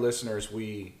know, listeners,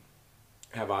 we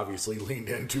have obviously leaned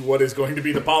into what is going to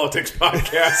be the politics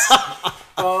podcast.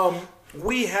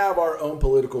 We have our own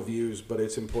political views, but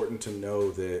it's important to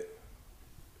know that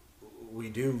we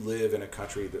do live in a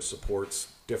country that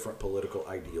supports different political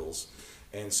ideals.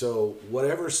 And so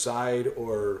whatever side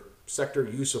or sector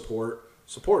you support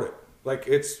it. Like,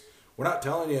 we're not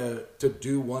telling you to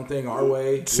do one thing our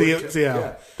way. Don't see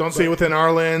it within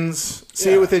our lens.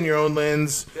 See it within your own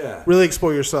lens. Yeah. Really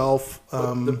explore yourself.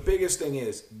 The biggest thing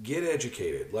is get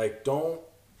educated. Like, don't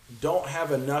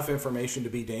have enough information to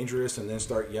be dangerous and then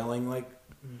start yelling. Like,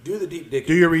 do the deep digging.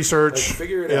 Do your research. Like,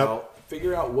 figure it out.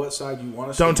 Figure out what side you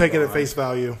want to. Don't take it at face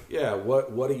value. Yeah.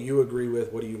 What do you agree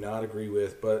with? What do you not agree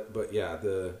with? But yeah,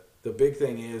 the big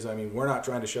thing is, I mean, we're not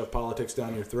trying to shove politics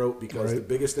down your throat, because the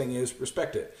biggest thing is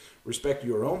respect it. Respect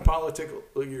your own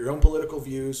political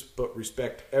views, but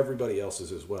respect everybody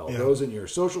else's as well. Yeah. Those in your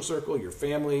social circle, your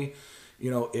family.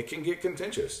 You know, it can get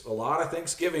contentious. A lot of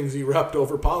Thanksgivings erupt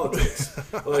over politics.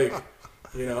 That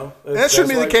shouldn't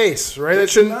be the case, right?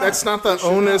 That's not the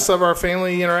onus of our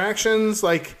family interactions.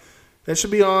 Like, that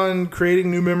should be on creating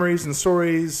new memories and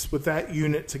stories with that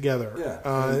unit together.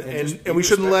 Yeah, and we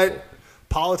shouldn't let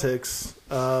politics,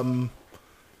 the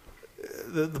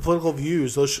political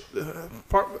views, those.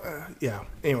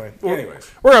 Anyway, we're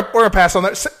gonna pass on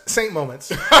that. Saint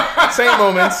moments,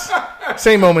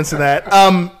 Saint moments in that.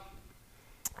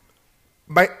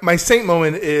 My saint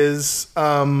moment is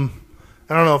I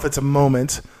don't know if it's a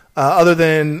moment, other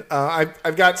than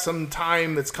I've got some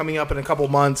time that's coming up in a couple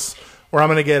months where I'm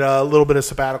going to get a little bit of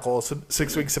sabbatical,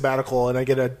 6-week sabbatical, and I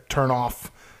get to turn off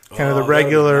kind of the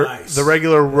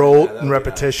regular role and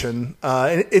repetition.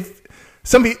 And if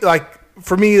somebody, like,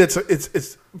 for me,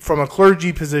 it's from a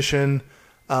clergy position.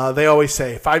 They always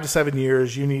say 5 to 7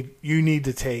 years you need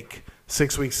to take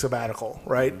 6 weeks sabbatical,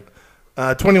 right?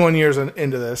 21 years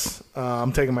into this,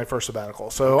 I'm taking my first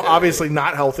sabbatical. So obviously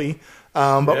not healthy,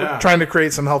 but we're trying to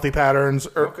create some healthy patterns.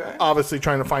 Obviously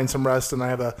trying to find some rest, and I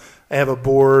have a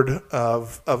board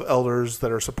of elders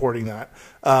that are supporting that.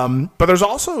 But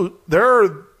there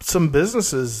are some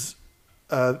businesses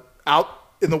out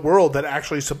in the world that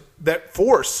actually that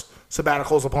force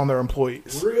sabbaticals upon their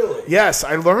employees. Really? Yes,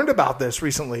 I learned about this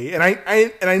recently, and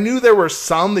I knew there were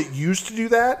some that used to do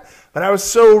that, but I was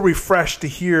so refreshed to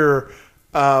hear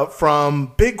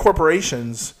from big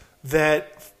corporations that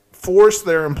force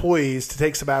their employees to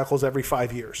take sabbaticals every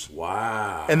 5 years.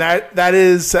 Wow. And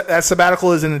that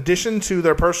sabbatical is in addition to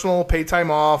their personal paid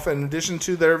time off, in addition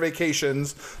to their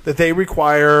vacations, that they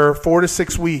require 4 to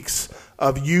 6 weeks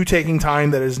of you taking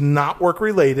time that is not work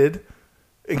related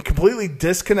and completely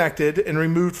disconnected and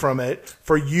removed from it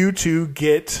for you to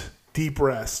get deep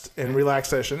rest and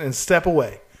relaxation and step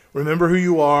away. Remember who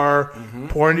you are,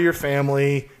 pour into your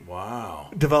family. Wow.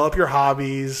 Develop your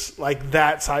hobbies, like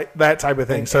that type of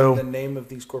thing. And the name of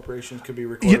these corporations could be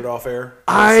recorded off air.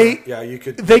 You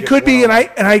could. They could be, and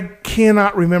I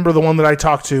cannot remember the one that I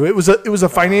talked to. It was a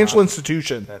financial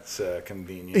institution. That's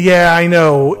convenient. Yeah, I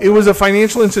know. It was a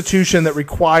financial institution that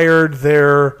required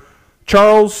their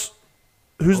Charles.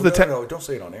 Who's no, don't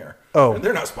say it on air. Oh,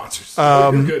 they're not sponsors.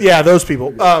 Yeah, those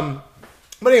people.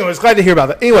 But anyways, glad to hear about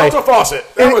that. Anyway, Delta Faucet.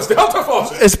 That was Delta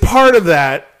Faucet. As part of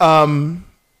that, I'm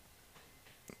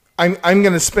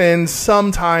going to spend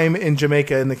some time in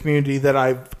Jamaica in the community that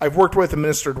I've worked with and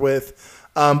ministered with,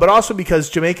 but also because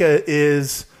Jamaica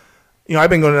is, I've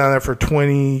been going down there for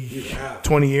 20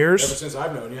 years. Ever since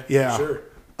I've known you. Yeah. For sure.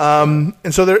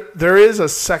 And so there is a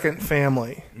second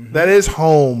family. Mm-hmm. That is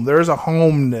home. There is a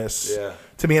homeness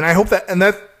to me, and I hope that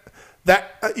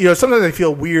sometimes I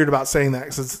feel weird about saying that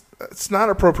because it's not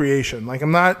appropriation. Like,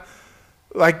 I'm not,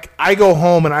 like, I go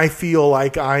home and I feel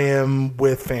like I am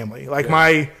with family. Like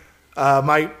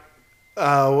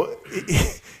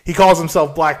he calls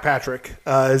himself Black Patrick.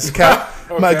 Is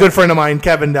my good friend of mine,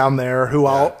 Kevin, down there, who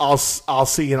I'll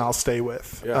see and I'll stay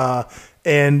with. Yeah.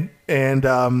 And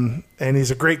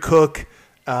he's a great cook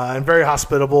and very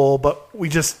hospitable. But we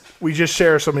just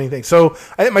share so many things. So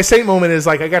I think my saint moment is,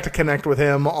 like, I got to connect with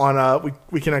him on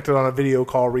we connected on a video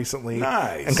call recently.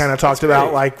 Nice. And kind of talked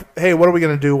about, like, hey, what are we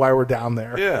going to do while we're down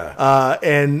there? Yeah.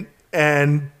 And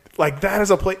like, that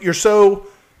is a place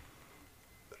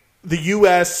the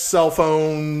U.S. cell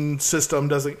phone system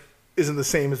isn't the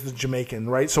same as the Jamaican,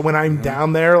 right? So when I'm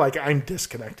down there, like, I'm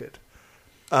disconnected,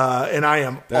 and I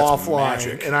am offline,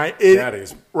 magic. and that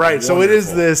is right. Wonderful. So it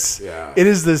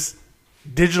is this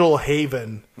digital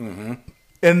haven,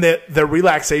 and the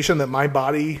relaxation that my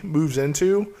body moves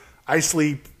into. I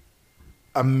sleep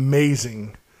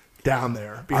amazing down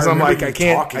there because I'm like, I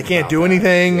can't do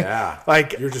anything. Yeah.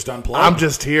 Like, you're just unplugged. I'm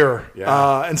just here.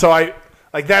 Yeah. And so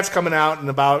Like that's coming out in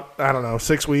about, I don't know,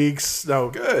 6 weeks. No,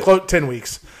 Good. 10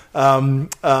 weeks.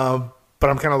 But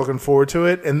I'm kind of looking forward to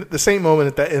it. And the Saint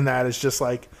moment in that is just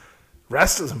like,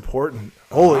 rest is important.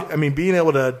 I mean, being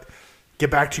able to get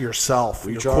back to yourself,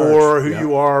 Recharge. your core, who Yep.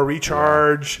 you are,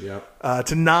 recharge, Yep.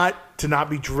 to not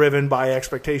be driven by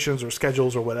expectations or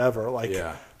schedules or whatever. Like,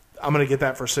 Yeah. I'm going to get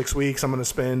that for 6 weeks. I'm going to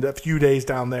spend a few days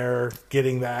down there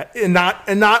getting that, and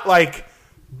not like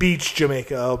beach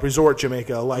Jamaica, resort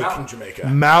Jamaica, like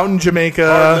mountain Jamaica,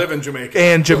 Hard living Jamaica,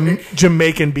 and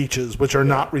Jamaican beaches, which are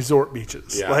not resort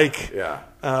beaches. Yeah. Like, yeah.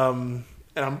 And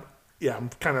I'm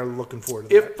kind of looking forward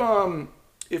to that.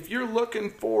 If you're looking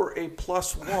for a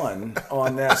 +1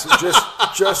 on that, so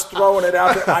just throwing it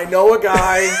out there. I know a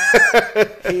guy.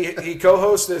 He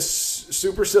co-hosts this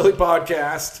super silly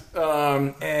podcast,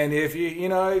 and if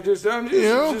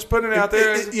just putting it out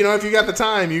there. If you got the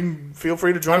time, you can feel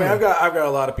free to join me. I've got a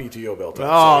lot of PTO built up.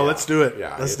 Oh, so, let's do it.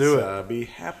 Yeah, let's do it. Be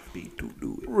happy to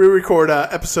do it. We record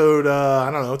episode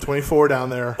 24 down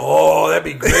there. Oh, that'd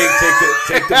be great.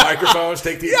 Take the microphones.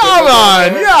 Take the Come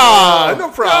on, yeah, no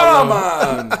problem. Come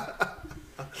on.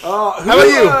 How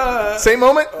about you? Same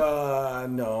moment?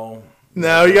 No.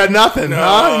 No, you got nothing. No,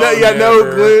 huh? No, you got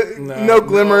never. no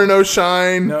glimmer, no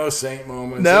shine. No saint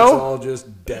moments. No? It's all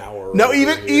just dour. No, over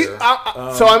even here.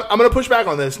 so. I'm going to push back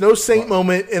on this. No saint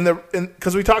moment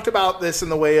because we talked about this in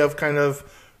the way of kind of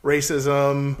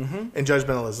racism and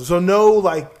judgmentalism. So no,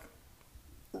 like,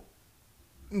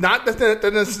 not that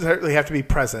doesn't necessarily have to be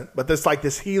present, but this like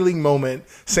this healing moment,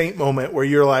 saint moment, where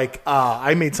you're like,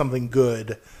 I made something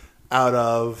good out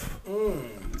of.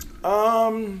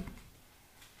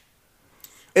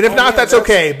 And if not, that's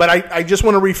okay. But I just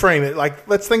want to reframe it. Like,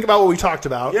 let's think about what we talked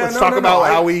about. Yeah, let's talk about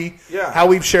how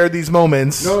we've shared these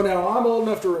moments. No, now I'm old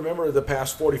enough to remember the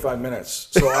past 45 minutes.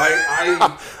 So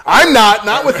I'm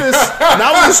not with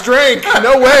this drink.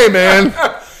 No way, man.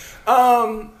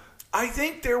 I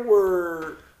think there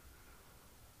were.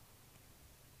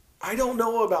 I don't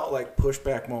know about like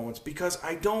pushback moments because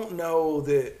I don't know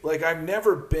that. Like, I've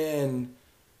never been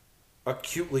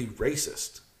acutely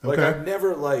racist. Like, Okay. I've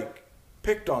never like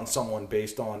picked on someone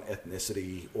based on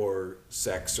ethnicity or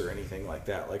sex or anything like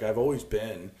that. Like, I've always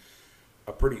been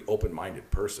a pretty open-minded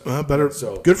person.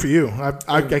 So good for you.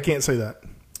 I can't say that.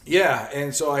 Yeah,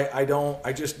 and so I don't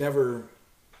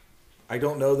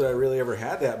know that I really ever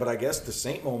had that, but I guess the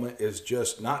saint moment is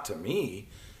just not to me,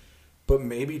 but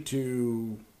maybe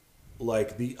to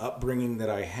like the upbringing that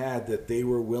I had, that they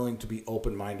were willing to be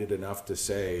open-minded enough to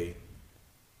say,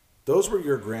 those were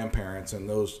your grandparents and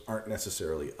those aren't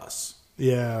necessarily us.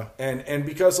 Yeah. And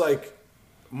because like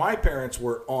my parents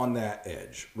were on that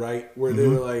edge, right? Where they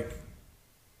were like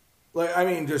I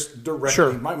mean, just directly,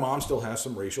 Sure. my mom still has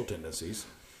some racial tendencies.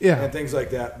 Yeah. And things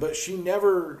like that, but she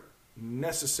never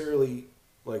necessarily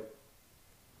like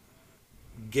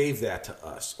gave that to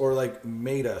us or like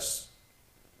made us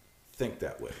think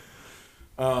that way.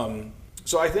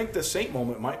 So I think the saint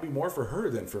moment might be more for her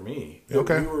than for me.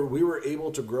 Okay. We were able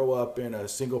to grow up in a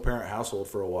single parent household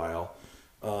for a while,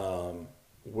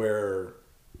 where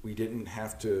we didn't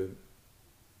have to.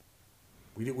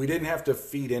 We didn't have to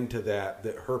feed into that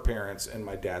her parents and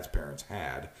my dad's parents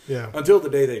had. Yeah. Until the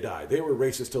day they died. They were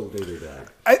racist till the day they died.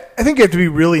 I think you have to be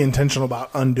really intentional about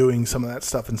undoing some of that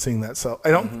stuff and seeing that. So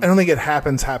I don't think it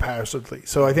happens haphazardly.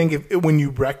 So I think when you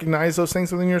recognize those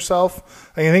things within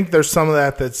yourself, I think there's some of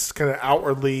that that's kind of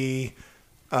outwardly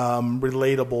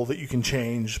relatable that you can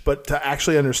change, but to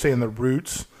actually understand the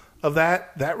roots of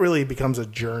that really becomes a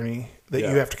journey that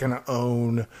you have to kind of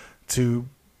own, to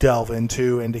delve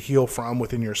into and to heal from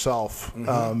within yourself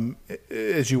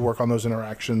as you work on those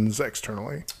interactions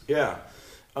externally. Yeah.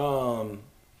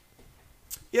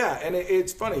 Yeah, and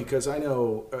it's funny because I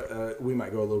know we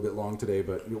might go a little bit long today,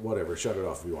 but whatever, shut it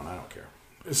off if you want. I don't care.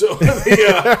 So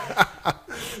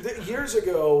years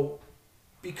ago,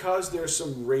 because there's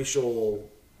some racial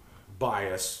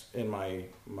bias in my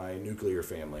nuclear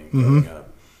family growing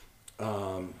up,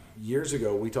 years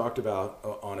ago we talked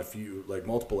about on a few, like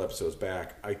multiple episodes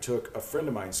back, I took a friend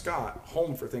of mine, Scott,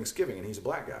 home for Thanksgiving, and he's a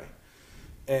black guy.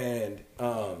 And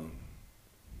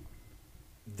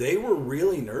they were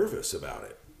really nervous about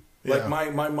it. Like my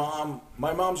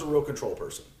mom's a real control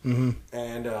person,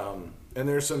 and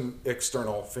there's some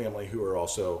external family who are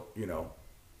also, you know,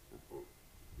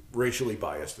 racially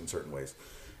biased in certain ways.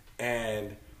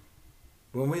 And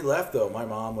when we left, though, my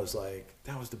mom was like,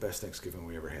 "That was the best Thanksgiving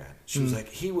we ever had." She was like,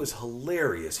 "He was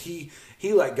hilarious. He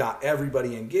like got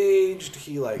everybody engaged.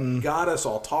 He like got us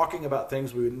all talking about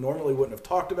things we normally wouldn't have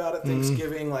talked about at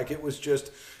Thanksgiving. Like it was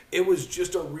just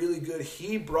a really good.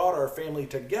 He brought our family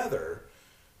together."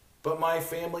 But my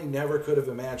family never could have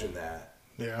imagined that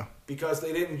Yeah. Because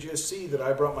they didn't just see that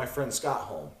I brought my friend Scott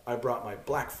home. I brought my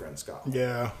black friend Scott home.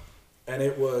 Yeah. And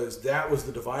that was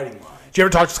the dividing line. Did you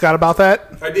ever talk to Scott about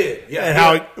that? I did, yeah. And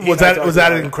how was that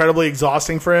about it. incredibly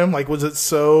exhausting for him? Like, was it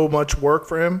so much work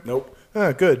for him? Nope.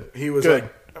 Good. He was good.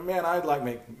 like, man, I like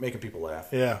making people laugh.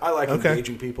 Yeah. I like Okay.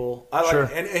 engaging people. I like, Sure.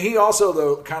 and he also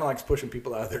though kind of likes pushing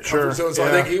people out of their comfort Sure. zone. So Yeah.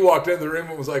 I think he walked in the room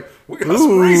and was like, "We got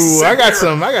some Ooh, races. I in got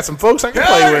here. some folks I can Yeah,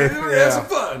 play with. we're gonna have some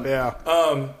fun."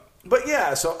 Yeah. But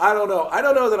yeah, so I don't know. I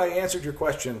don't know that I answered your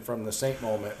question from the Saint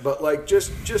moment, but like just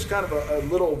kind of a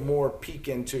little more peek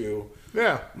into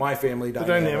Yeah. my family The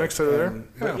dynamics that are there.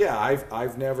 But yeah,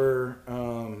 I've never.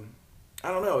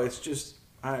 I don't know. It's just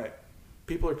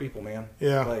people are people, man.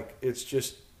 Yeah. Like it's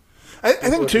just. I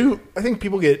think too. I think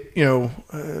people get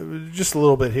just a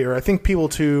little bit here. I think people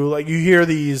too, like you hear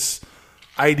these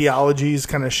ideologies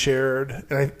kind of shared,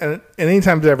 and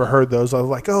anytime I've ever heard those, I was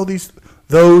like, oh,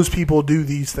 those people do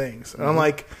these things, and I'm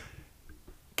like,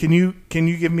 can you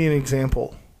give me an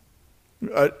example,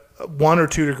 1 or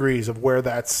 2 degrees of where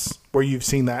you've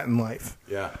seen that in life?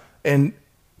 Yeah. And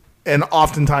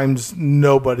oftentimes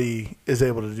nobody is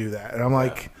able to do that, and I'm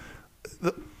like,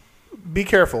 be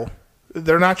careful.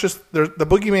 They're not just the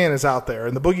boogeyman is out there,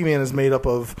 and the boogeyman is made up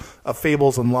of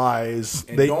fables and lies.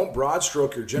 And don't broad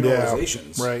stroke your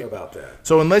generalizations right. about that.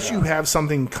 So unless you have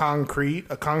something concrete,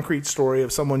 a concrete story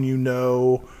of someone you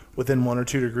know within 1 or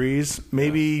 2 degrees,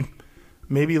 maybe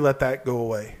let that go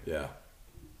away. Yeah.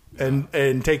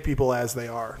 And take people as they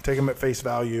are. Take them at face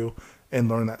value and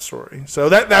learn that story. So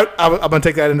that I'm going to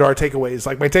take that into our takeaways.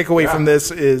 Like my takeaway from this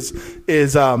is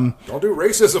don't do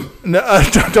racism. No,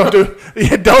 don't do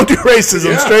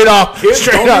racism. Yeah. Straight off. Kids,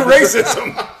 straight don't off. do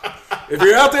racism. If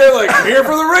you're out there like I'm here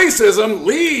for the racism,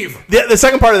 leave. The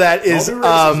second part of that is Don't do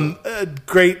racism. a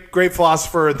great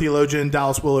philosopher and theologian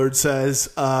Dallas Willard says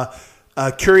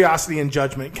curiosity and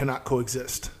judgment cannot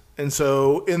coexist. And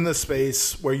so in the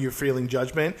space where you're feeling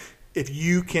judgment, if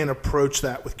you can approach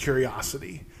that with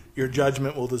curiosity, your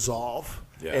judgment will dissolve,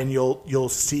 and you'll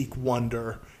seek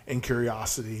wonder and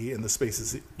curiosity in the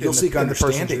spaces. You'll seek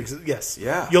understanding. Yes.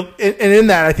 Yeah. And in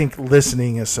that, I think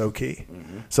listening is so key.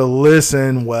 Mm-hmm. So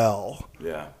listen well.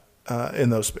 Yeah. In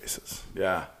those spaces.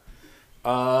 Yeah.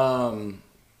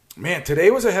 Man,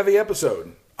 today was a heavy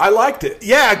episode. I liked it.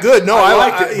 Yeah, good. No, I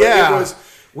liked it. it. But Yeah, it was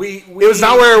it was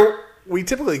not where we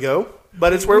typically go,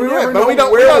 but it's where we went. But we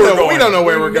don't know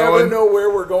where we're going. We never know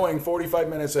where we're going 45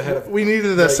 minutes ahead of. We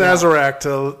needed the Sazerac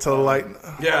to lighten.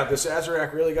 Yeah, the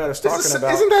Sazerac really got us talking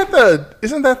about.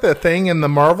 Isn't that the thing in the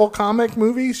Marvel comic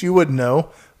movies? You would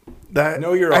know that.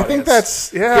 Know your I audience. think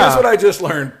that's Here's what I just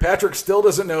learned. Patrick still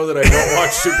doesn't know that I don't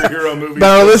watch superhero movies.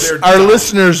 But our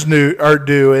listeners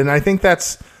do, and I think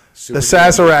that's the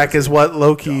Sazerac is what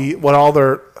Loki, what all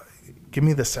their. Give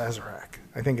me the Sazerac.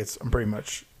 I think I'm pretty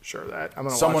much sure of that. I'm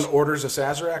gonna Someone orders a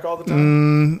Sazerac all the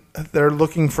time? They're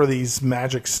looking for these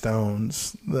magic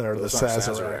stones that are Those the aren't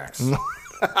Sazeracs.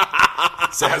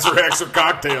 Sazeracs are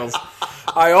cocktails.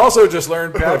 I also just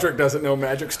learned Patrick doesn't know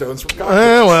magic stones from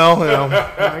cocktails.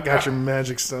 I got your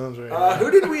magic stones right here.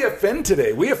 Who did we offend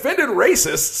today? We offended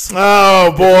racists.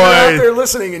 Oh, boy. If you're out there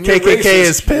listening and you're KKK racist,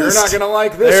 is pissed. You're not going to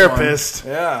like this They're one. pissed.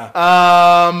 Yeah.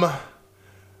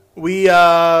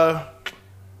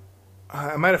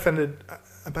 I might have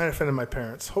offended my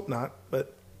parents. Hope not,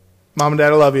 but Mom and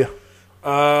Dad, I love you.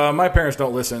 My parents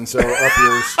don't listen, so up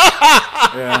yours.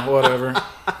 Yeah, whatever.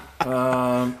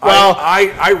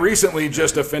 I recently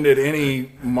just offended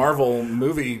any Marvel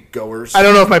movie goers. I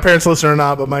don't know if my parents listen or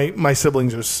not, but my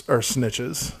siblings are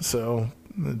snitches. So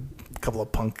a couple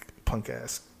of punk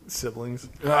ass siblings.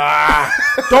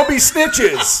 Don't be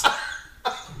snitches.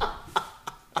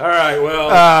 All right, well,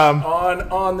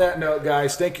 on that note,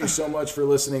 guys, thank you so much for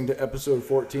listening to episode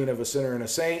 14 of A Sinner and a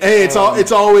Saint. Hey, it's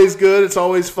always good. It's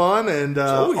always fun, and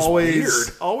weird.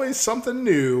 always something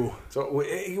new. So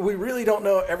we really don't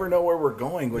ever know where we're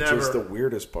going, which is the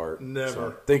weirdest part. Never.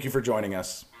 So, thank you for joining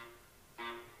us.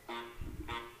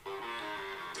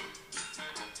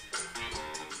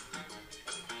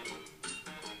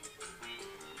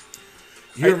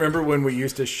 You remember when we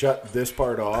used to shut this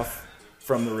part off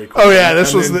from the recording? Oh yeah,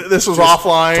 this was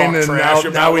offline,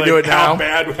 and now we do it now.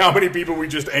 How many people we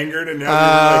just angered, and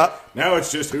now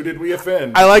it's just who did we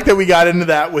offend? I like that we got into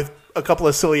that with a couple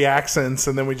of silly accents,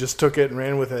 and then we just took it and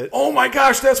ran with it. Oh my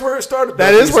gosh, that's where it started.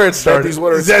 That is where it started.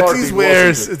 That is where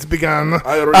it's begun.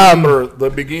 I remember the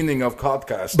beginning of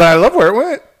podcast. But I love where it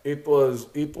went. It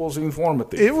was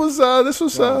informative. It was. This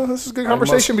was a good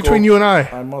conversation between you and I.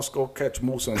 I must go catch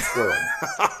moose and squirrel.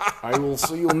 I will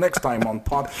see you next time on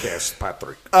podcast,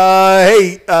 Patrick.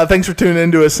 Thanks for tuning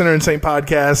in to A Sinner and Saint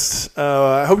podcast.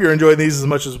 I hope you're enjoying these as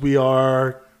much as we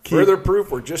are. Further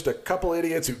proof we're just a couple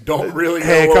idiots who don't really know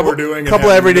Hey, what we're doing. A couple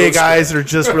everyday guys that are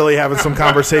just really having some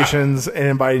conversations and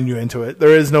inviting you into it.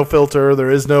 There is no filter.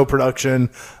 There is no production.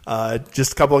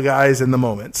 Just a couple of guys in the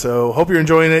moment. So hope you're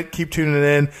enjoying it. Keep tuning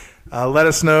in. Let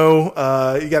us know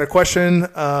you got a question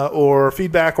or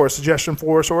feedback or a suggestion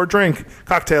for us or a drink,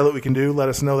 cocktail that we can do. Let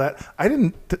us know that. I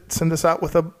didn't send us out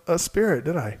with a spirit,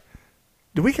 did I?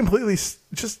 Did we completely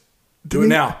just do it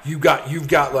now? You've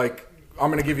got like, I'm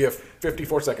going to give you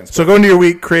 54 seconds. So go into your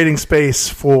week creating space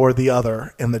for the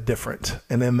other and the different.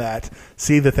 And in that,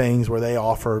 see the things where they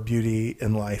offer beauty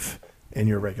in life in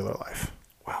your regular life.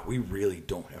 Wow, we really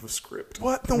don't have a script.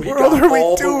 What in the world are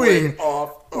we doing?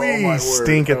 We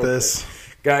stink at this.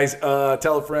 Guys,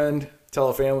 tell a friend, tell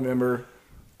a family member.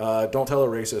 Don't tell a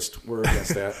racist. We're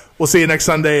against that. We'll see you next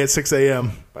Sunday at 6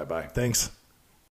 a.m. Bye-bye. Thanks.